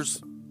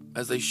course,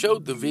 as they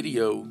showed the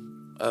video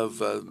of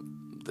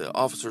the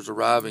officers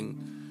arriving,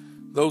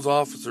 those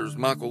officers,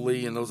 Michael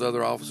Lee and those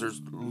other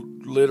officers,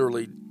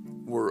 literally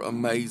were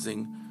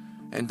amazing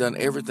and done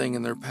everything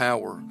in their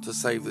power to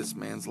save this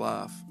man's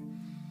life.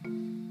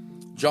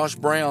 Josh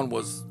Brown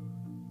was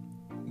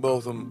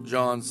Botham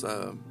John's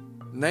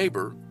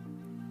neighbor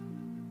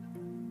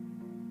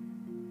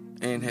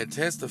and had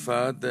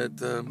testified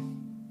that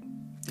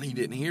he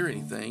didn't hear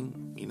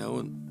anything,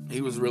 and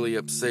he was really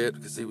upset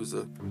because he was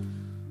a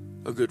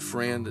good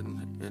friend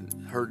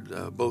and heard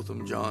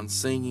Botham John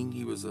singing.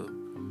 He was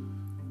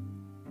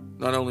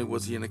not only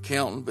was he an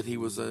accountant, but he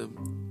was a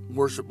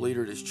worship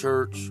leader at his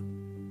church.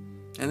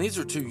 And these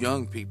are two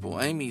young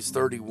people. Amy's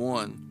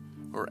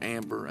 31, or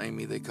Amber,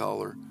 Amy they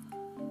call her.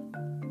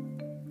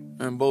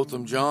 And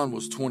Botham John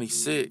was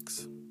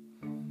 26.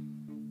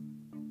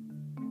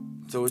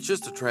 So it's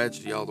just a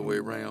tragedy all the way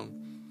around.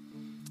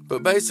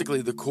 But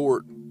basically the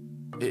court,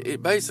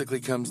 it basically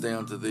comes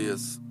down to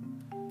this: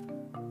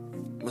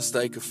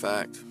 mistake of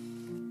fact,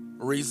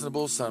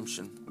 reasonable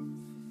assumption.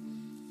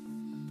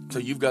 So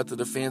you've got the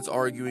defense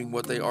arguing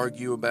what they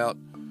argue about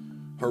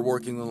her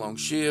working the long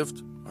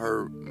shift,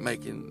 her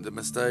making the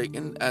mistake,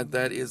 and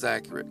that is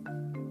accurate.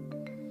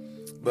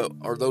 But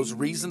are those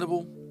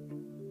reasonable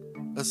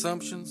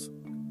assumptions?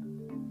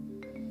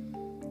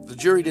 The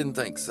jury didn't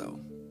think so.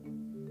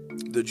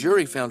 The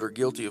jury found her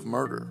guilty of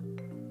murder.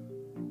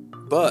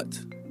 But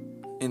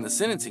in the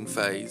sentencing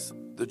phase,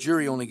 the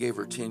jury only gave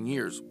her 10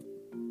 years.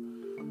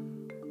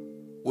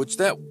 Which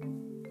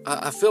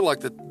I feel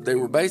like that they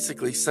were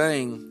basically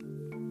saying,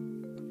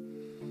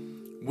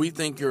 we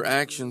think your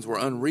actions were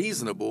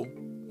unreasonable,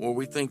 or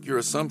we think your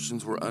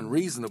assumptions were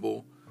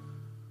unreasonable,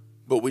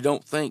 but we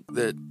don't think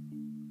that,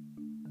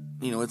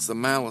 it's the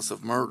malice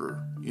of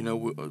murder.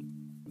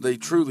 They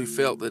truly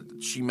felt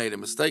that she made a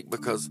mistake,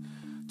 because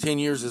 10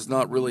 years is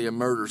not really a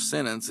murder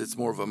sentence. It's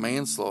more of a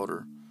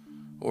manslaughter,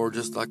 or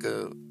just like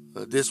a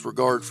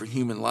disregard for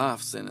human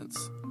life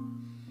sentence.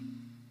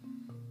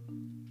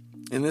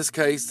 In this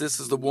case, this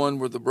is the one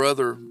where the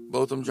brother,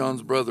 Botham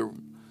John's brother,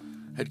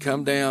 had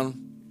come down,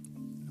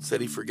 said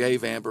he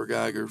forgave Amber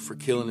Geiger for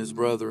killing his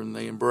brother, and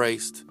they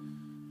embraced.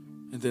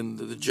 And then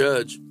the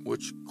judge,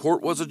 which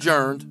court was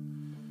adjourned,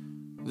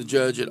 the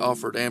judge had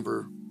offered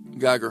Amber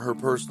Geiger her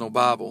personal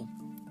Bible,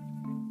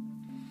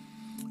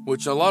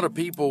 which a lot of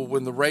people,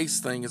 when the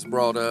race thing is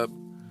brought up,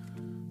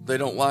 they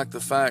don't like the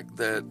fact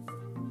that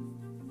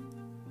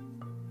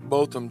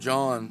Botham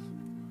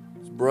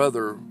John's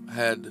brother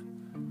had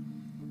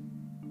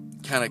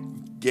kind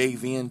of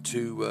gave in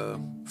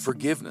to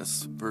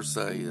forgiveness, per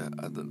se.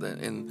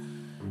 And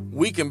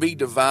we can be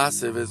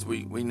divisive as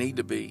we need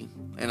to be.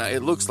 And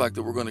it looks like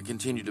that we're going to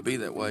continue to be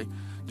that way.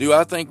 Do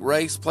I think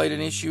race played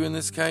an issue in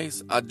this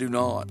case? I do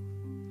not.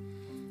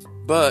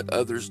 But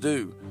others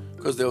do.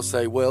 Because they'll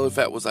say, well, if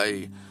that was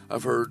a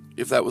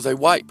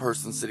white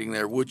person sitting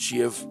there, would she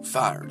have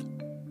fired?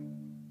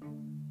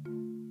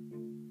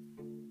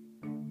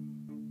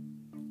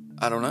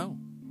 I don't know.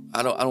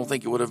 I don't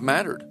think it would have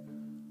mattered.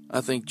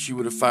 I think she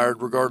would have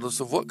fired regardless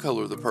of what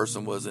color the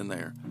person was in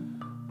there.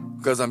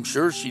 Because I'm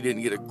sure she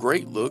didn't get a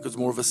great look. It's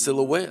more of a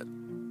silhouette.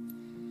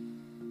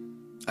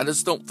 I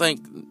just don't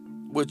think,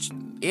 which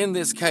in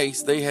this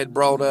case, they had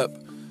brought up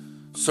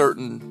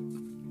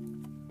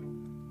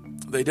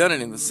they done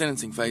it in the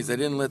sentencing phase. They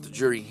didn't let the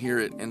jury hear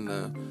it in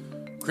the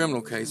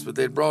criminal case, but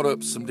they had brought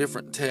up some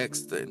different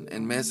texts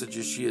and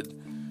messages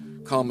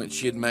comments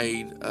she had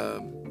made,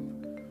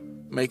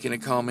 making a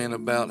comment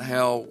about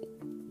how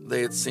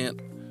they had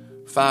sent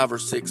 5 or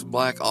 6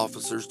 black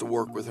officers to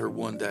work with her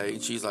one day,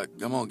 and she's like,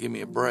 come on, give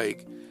me a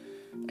break.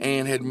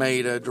 and had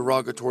made a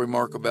derogatory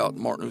remark about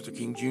Martin Luther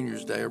King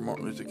Jr.'s day, or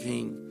Martin Luther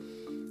King,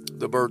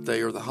 the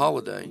birthday or the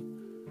holiday.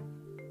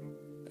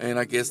 And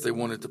I guess they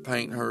wanted to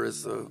paint her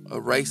as a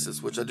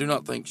racist, which I do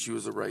not think she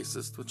was a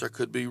racist, which I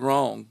could be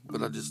wrong,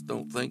 but I just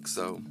don't think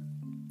so.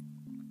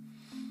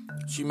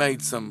 She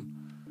made some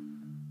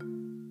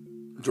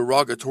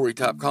derogatory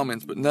type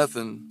comments, but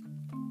nothing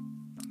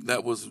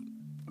that was,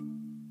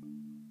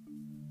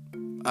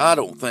 I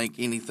don't think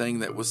anything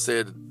that was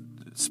said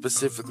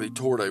specifically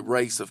toward a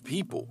race of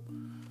people.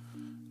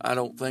 I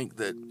don't think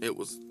that it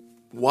was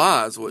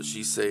wise what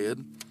she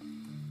said,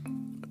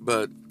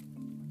 but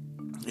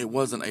it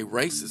wasn't a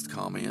racist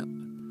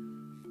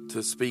comment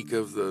to speak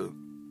of the,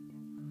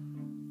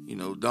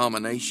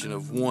 domination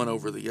of one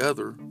over the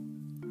other.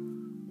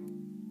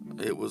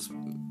 It was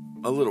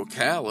a little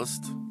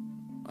calloused.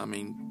 I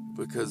mean,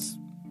 because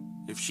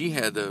if she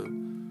had a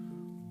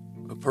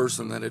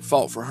person that had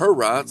fought for her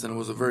rights and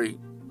was a very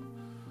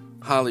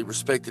highly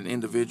respected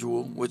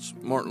individual, which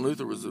Martin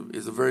Luther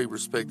is a very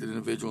respected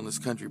individual in this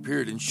country,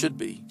 period, and should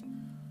be.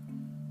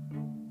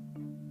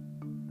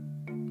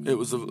 It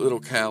was a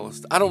little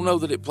calloused. I don't know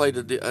that it played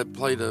a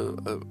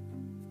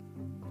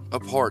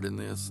part in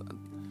this.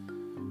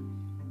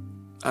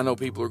 I know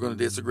people are going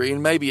to disagree,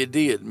 and maybe it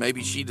did.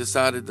 Maybe she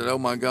decided that, oh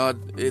my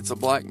God, it's a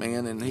black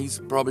man, and he's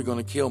probably going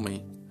to kill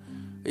me.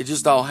 It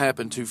just all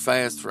happened too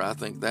fast for, I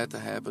think, that to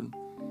happen.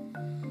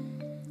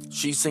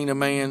 She seen a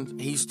man,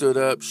 he stood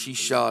up, she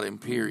shot him,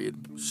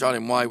 period. Shot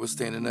him while he was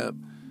standing up.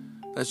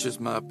 That's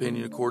just my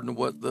opinion according to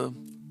what the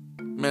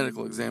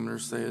medical examiner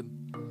said.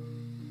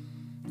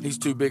 He's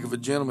too big of a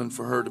gentleman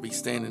for her to be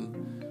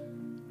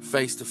standing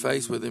face to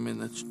face with him, and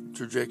the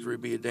trajectory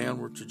be a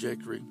downward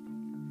trajectory.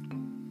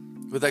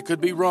 But that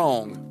could be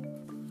wrong.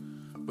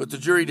 But the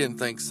jury didn't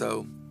think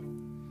so.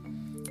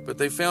 But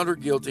they found her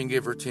guilty and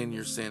gave her a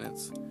 10-year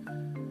sentence.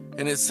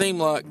 And it seemed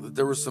like that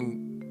there were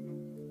some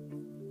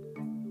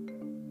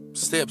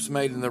steps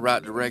made in the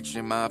right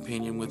direction, in my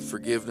opinion, with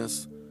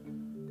forgiveness.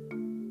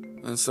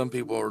 And some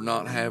people are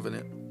not having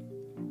it.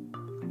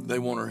 They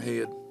want her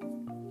head.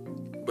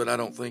 But I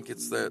don't think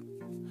it's that.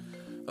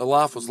 A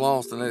life was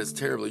lost, and that is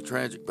terribly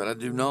tragic. But I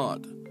do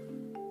not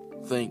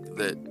think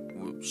that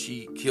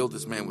she killed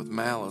this man with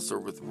malice or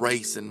with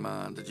race in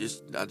mind.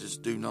 I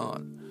just do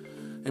not.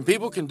 And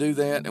people can do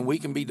that, and we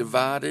can be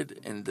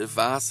divided and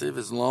divisive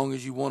as long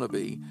as you want to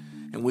be,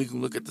 and we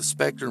can look at the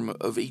spectrum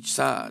of each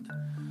side.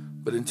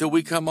 But until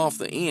we come off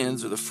the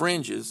ends or the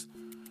fringes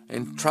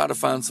and try to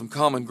find some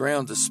common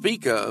ground to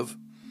speak of,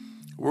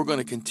 we're going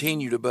to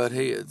continue to butt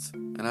heads.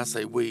 And I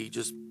say we,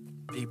 just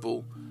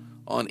people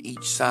on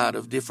each side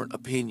of different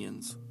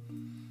opinions.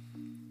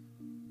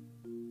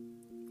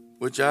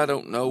 Which I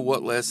don't know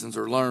what lessons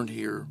are learned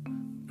here.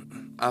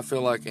 I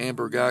feel like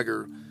Amber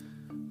Geiger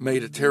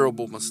made a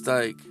terrible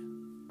mistake,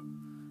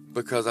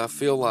 because I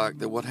feel like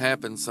that what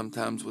happens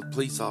sometimes with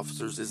police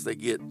officers is they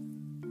get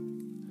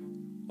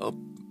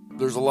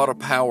there's a lot of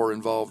power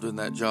involved in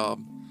that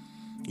job.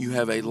 You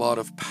have a lot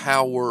of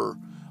power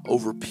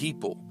over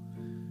people,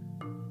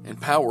 and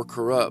power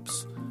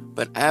corrupts,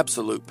 but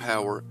absolute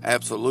power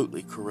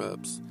absolutely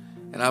corrupts.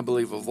 And I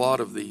believe a lot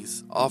of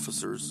these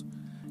officers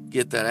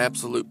get that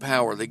absolute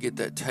power. They get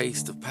that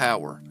taste of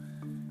power,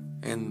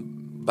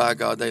 and by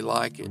God, they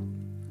like it.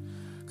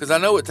 Because I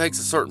know it takes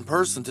a certain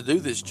person to do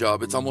this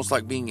job. It's almost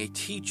like being a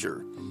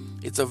teacher.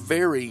 It's a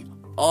very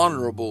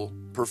honorable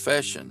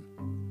profession.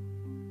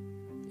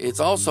 It's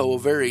also a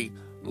very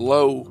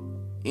low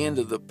end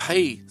of the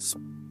pay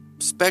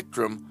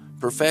spectrum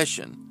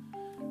profession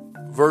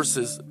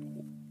versus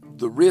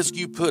the risk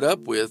you put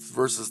up with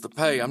versus the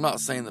pay. I'm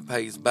not saying the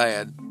pay is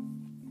bad.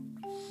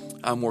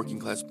 I'm working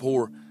class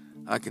poor.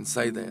 I can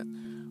say that.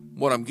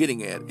 What I'm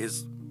getting at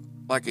is,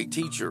 like a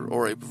teacher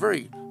or a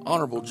very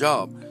honorable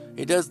job,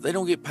 they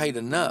don't get paid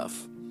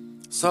enough.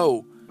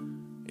 So,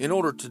 in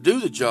order to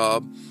do the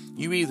job,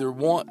 you either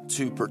want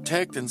to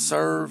protect and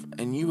serve,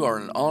 and you are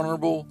an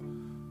honorable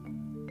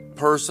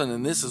person,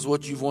 and this is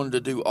what you've wanted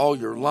to do all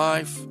your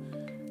life,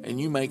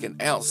 and you make an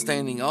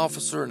outstanding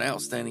officer, an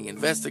outstanding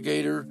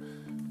investigator,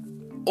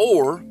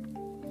 or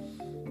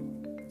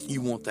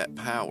you want that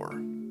power.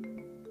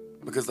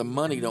 Because the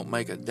money don't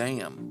make a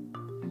damn.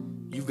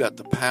 You've got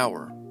the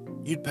power.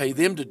 You'd pay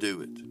them to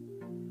do it.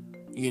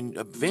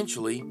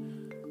 Eventually,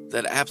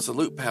 that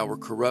absolute power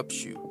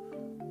corrupts you.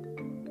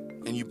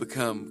 And you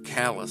become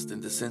calloused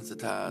and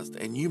desensitized.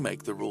 And you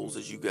make the rules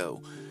as you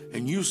go.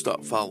 And you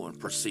stop following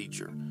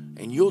procedure.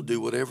 And you'll do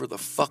whatever the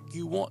fuck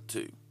you want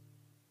to.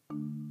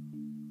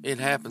 It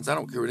happens. I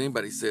don't care what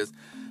anybody says.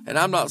 And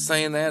I'm not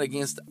saying that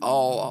against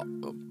all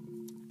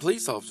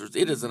police officers.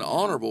 It is an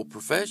honorable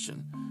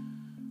profession.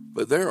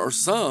 But there are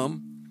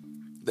some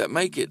that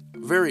make it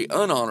very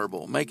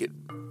unhonorable. Make it,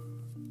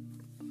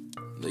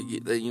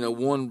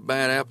 one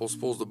bad apple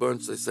spoils the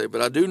bunch, they say.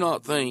 But I do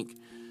not think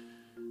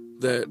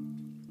that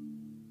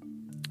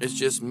it's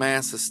just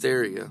mass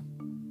hysteria.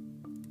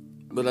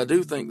 But I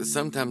do think that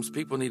sometimes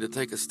people need to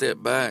take a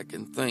step back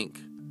and think,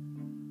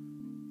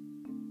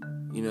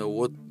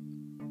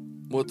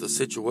 what the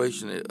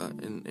situation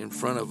in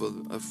front of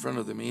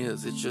them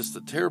is. It's just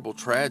a terrible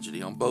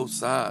tragedy on both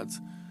sides.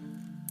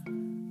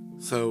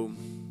 So,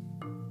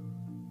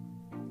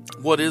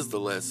 what is the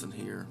lesson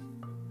here?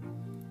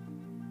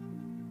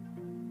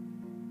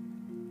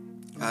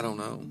 I don't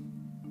know.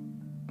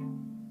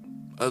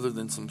 Other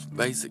than some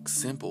basic,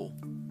 simple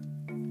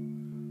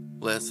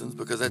lessons,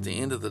 because at the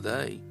end of the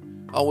day,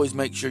 always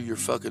make sure your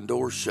fucking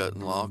door's shut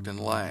and locked and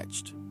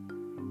latched.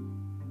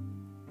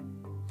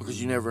 Because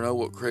you never know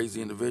what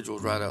crazy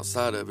individual's right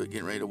outside of it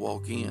getting ready to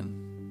walk in.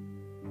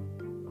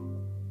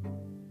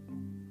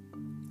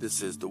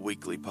 This is the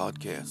weekly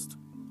podcast.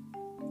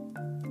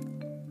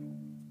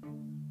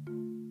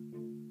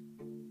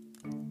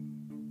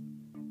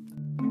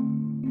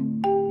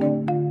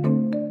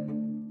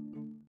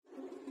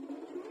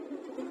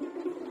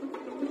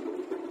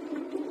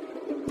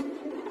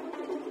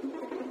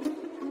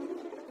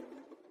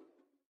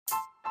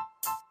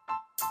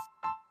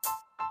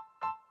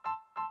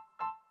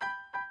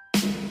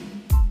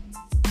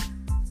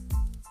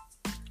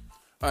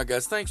 Alright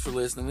guys, thanks for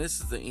listening. This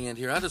is the end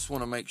here. I just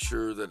want to make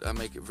sure that I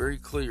make it very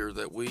clear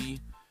that we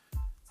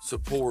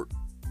support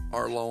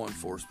our law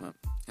enforcement.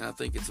 And I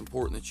think it's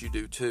important that you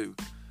do too.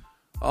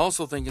 I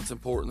also think it's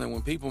important that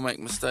when people make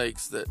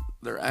mistakes, that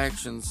their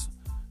actions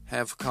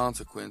have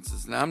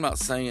consequences. Now, I'm not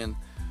saying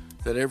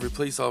that every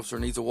police officer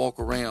needs to walk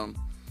around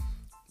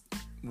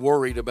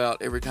worried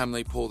about every time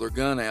they pull their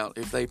gun out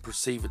if they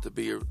perceive it to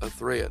be a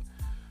threat.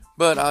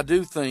 But I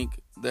do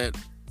think that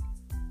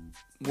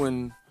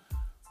when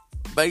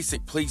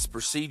basic police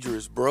procedure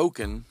is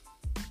broken,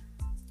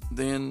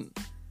 then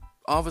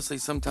obviously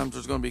sometimes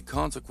there's going to be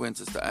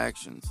consequences to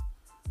actions.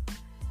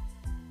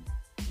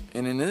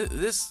 And in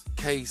this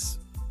case,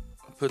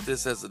 I put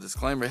this as a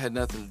disclaimer, it had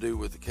nothing to do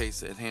with the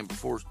case at hand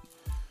before.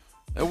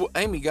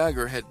 Amy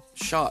Geiger had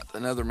shot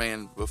another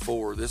man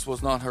before. This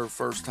was not her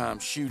first time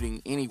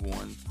shooting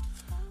anyone.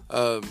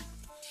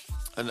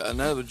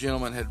 Another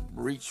gentleman had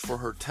reached for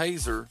her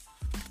taser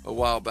a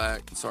while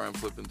back. Sorry, I'm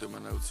flipping through my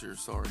notes here,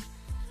 sorry.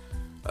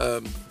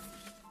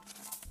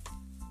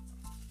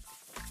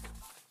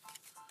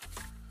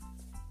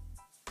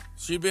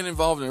 She'd been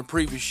involved in a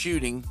previous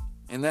shooting.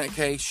 In that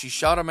case, she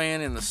shot a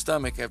man in the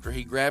stomach after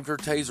he grabbed her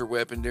taser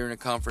weapon during a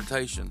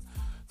confrontation.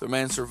 The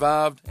man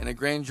survived, and a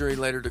grand jury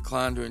later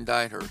declined to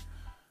indict her,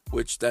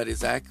 which that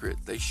is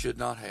accurate. They should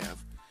not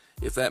have.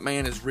 If that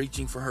man is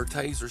reaching for her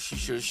taser, she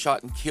should have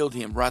shot and killed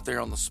him right there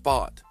on the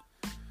spot.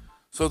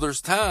 So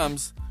there's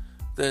times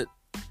that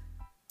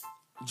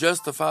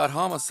justified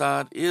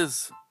homicide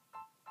is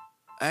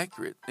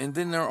accurate. And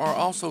then there are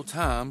also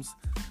times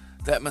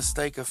that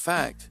mistake of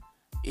fact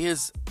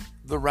is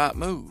the right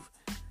move.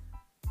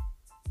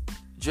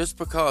 Just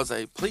because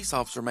a police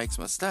officer makes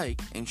a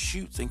mistake and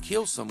shoots and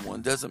kills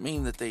someone doesn't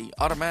mean that they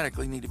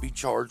automatically need to be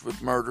charged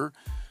with murder,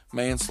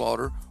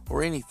 manslaughter,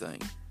 or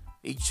anything.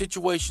 Each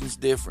situation is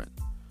different.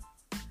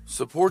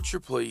 Support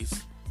your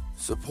police,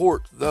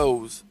 support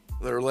those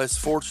that are less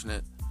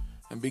fortunate,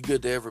 and be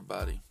good to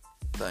everybody.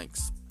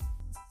 Thanks.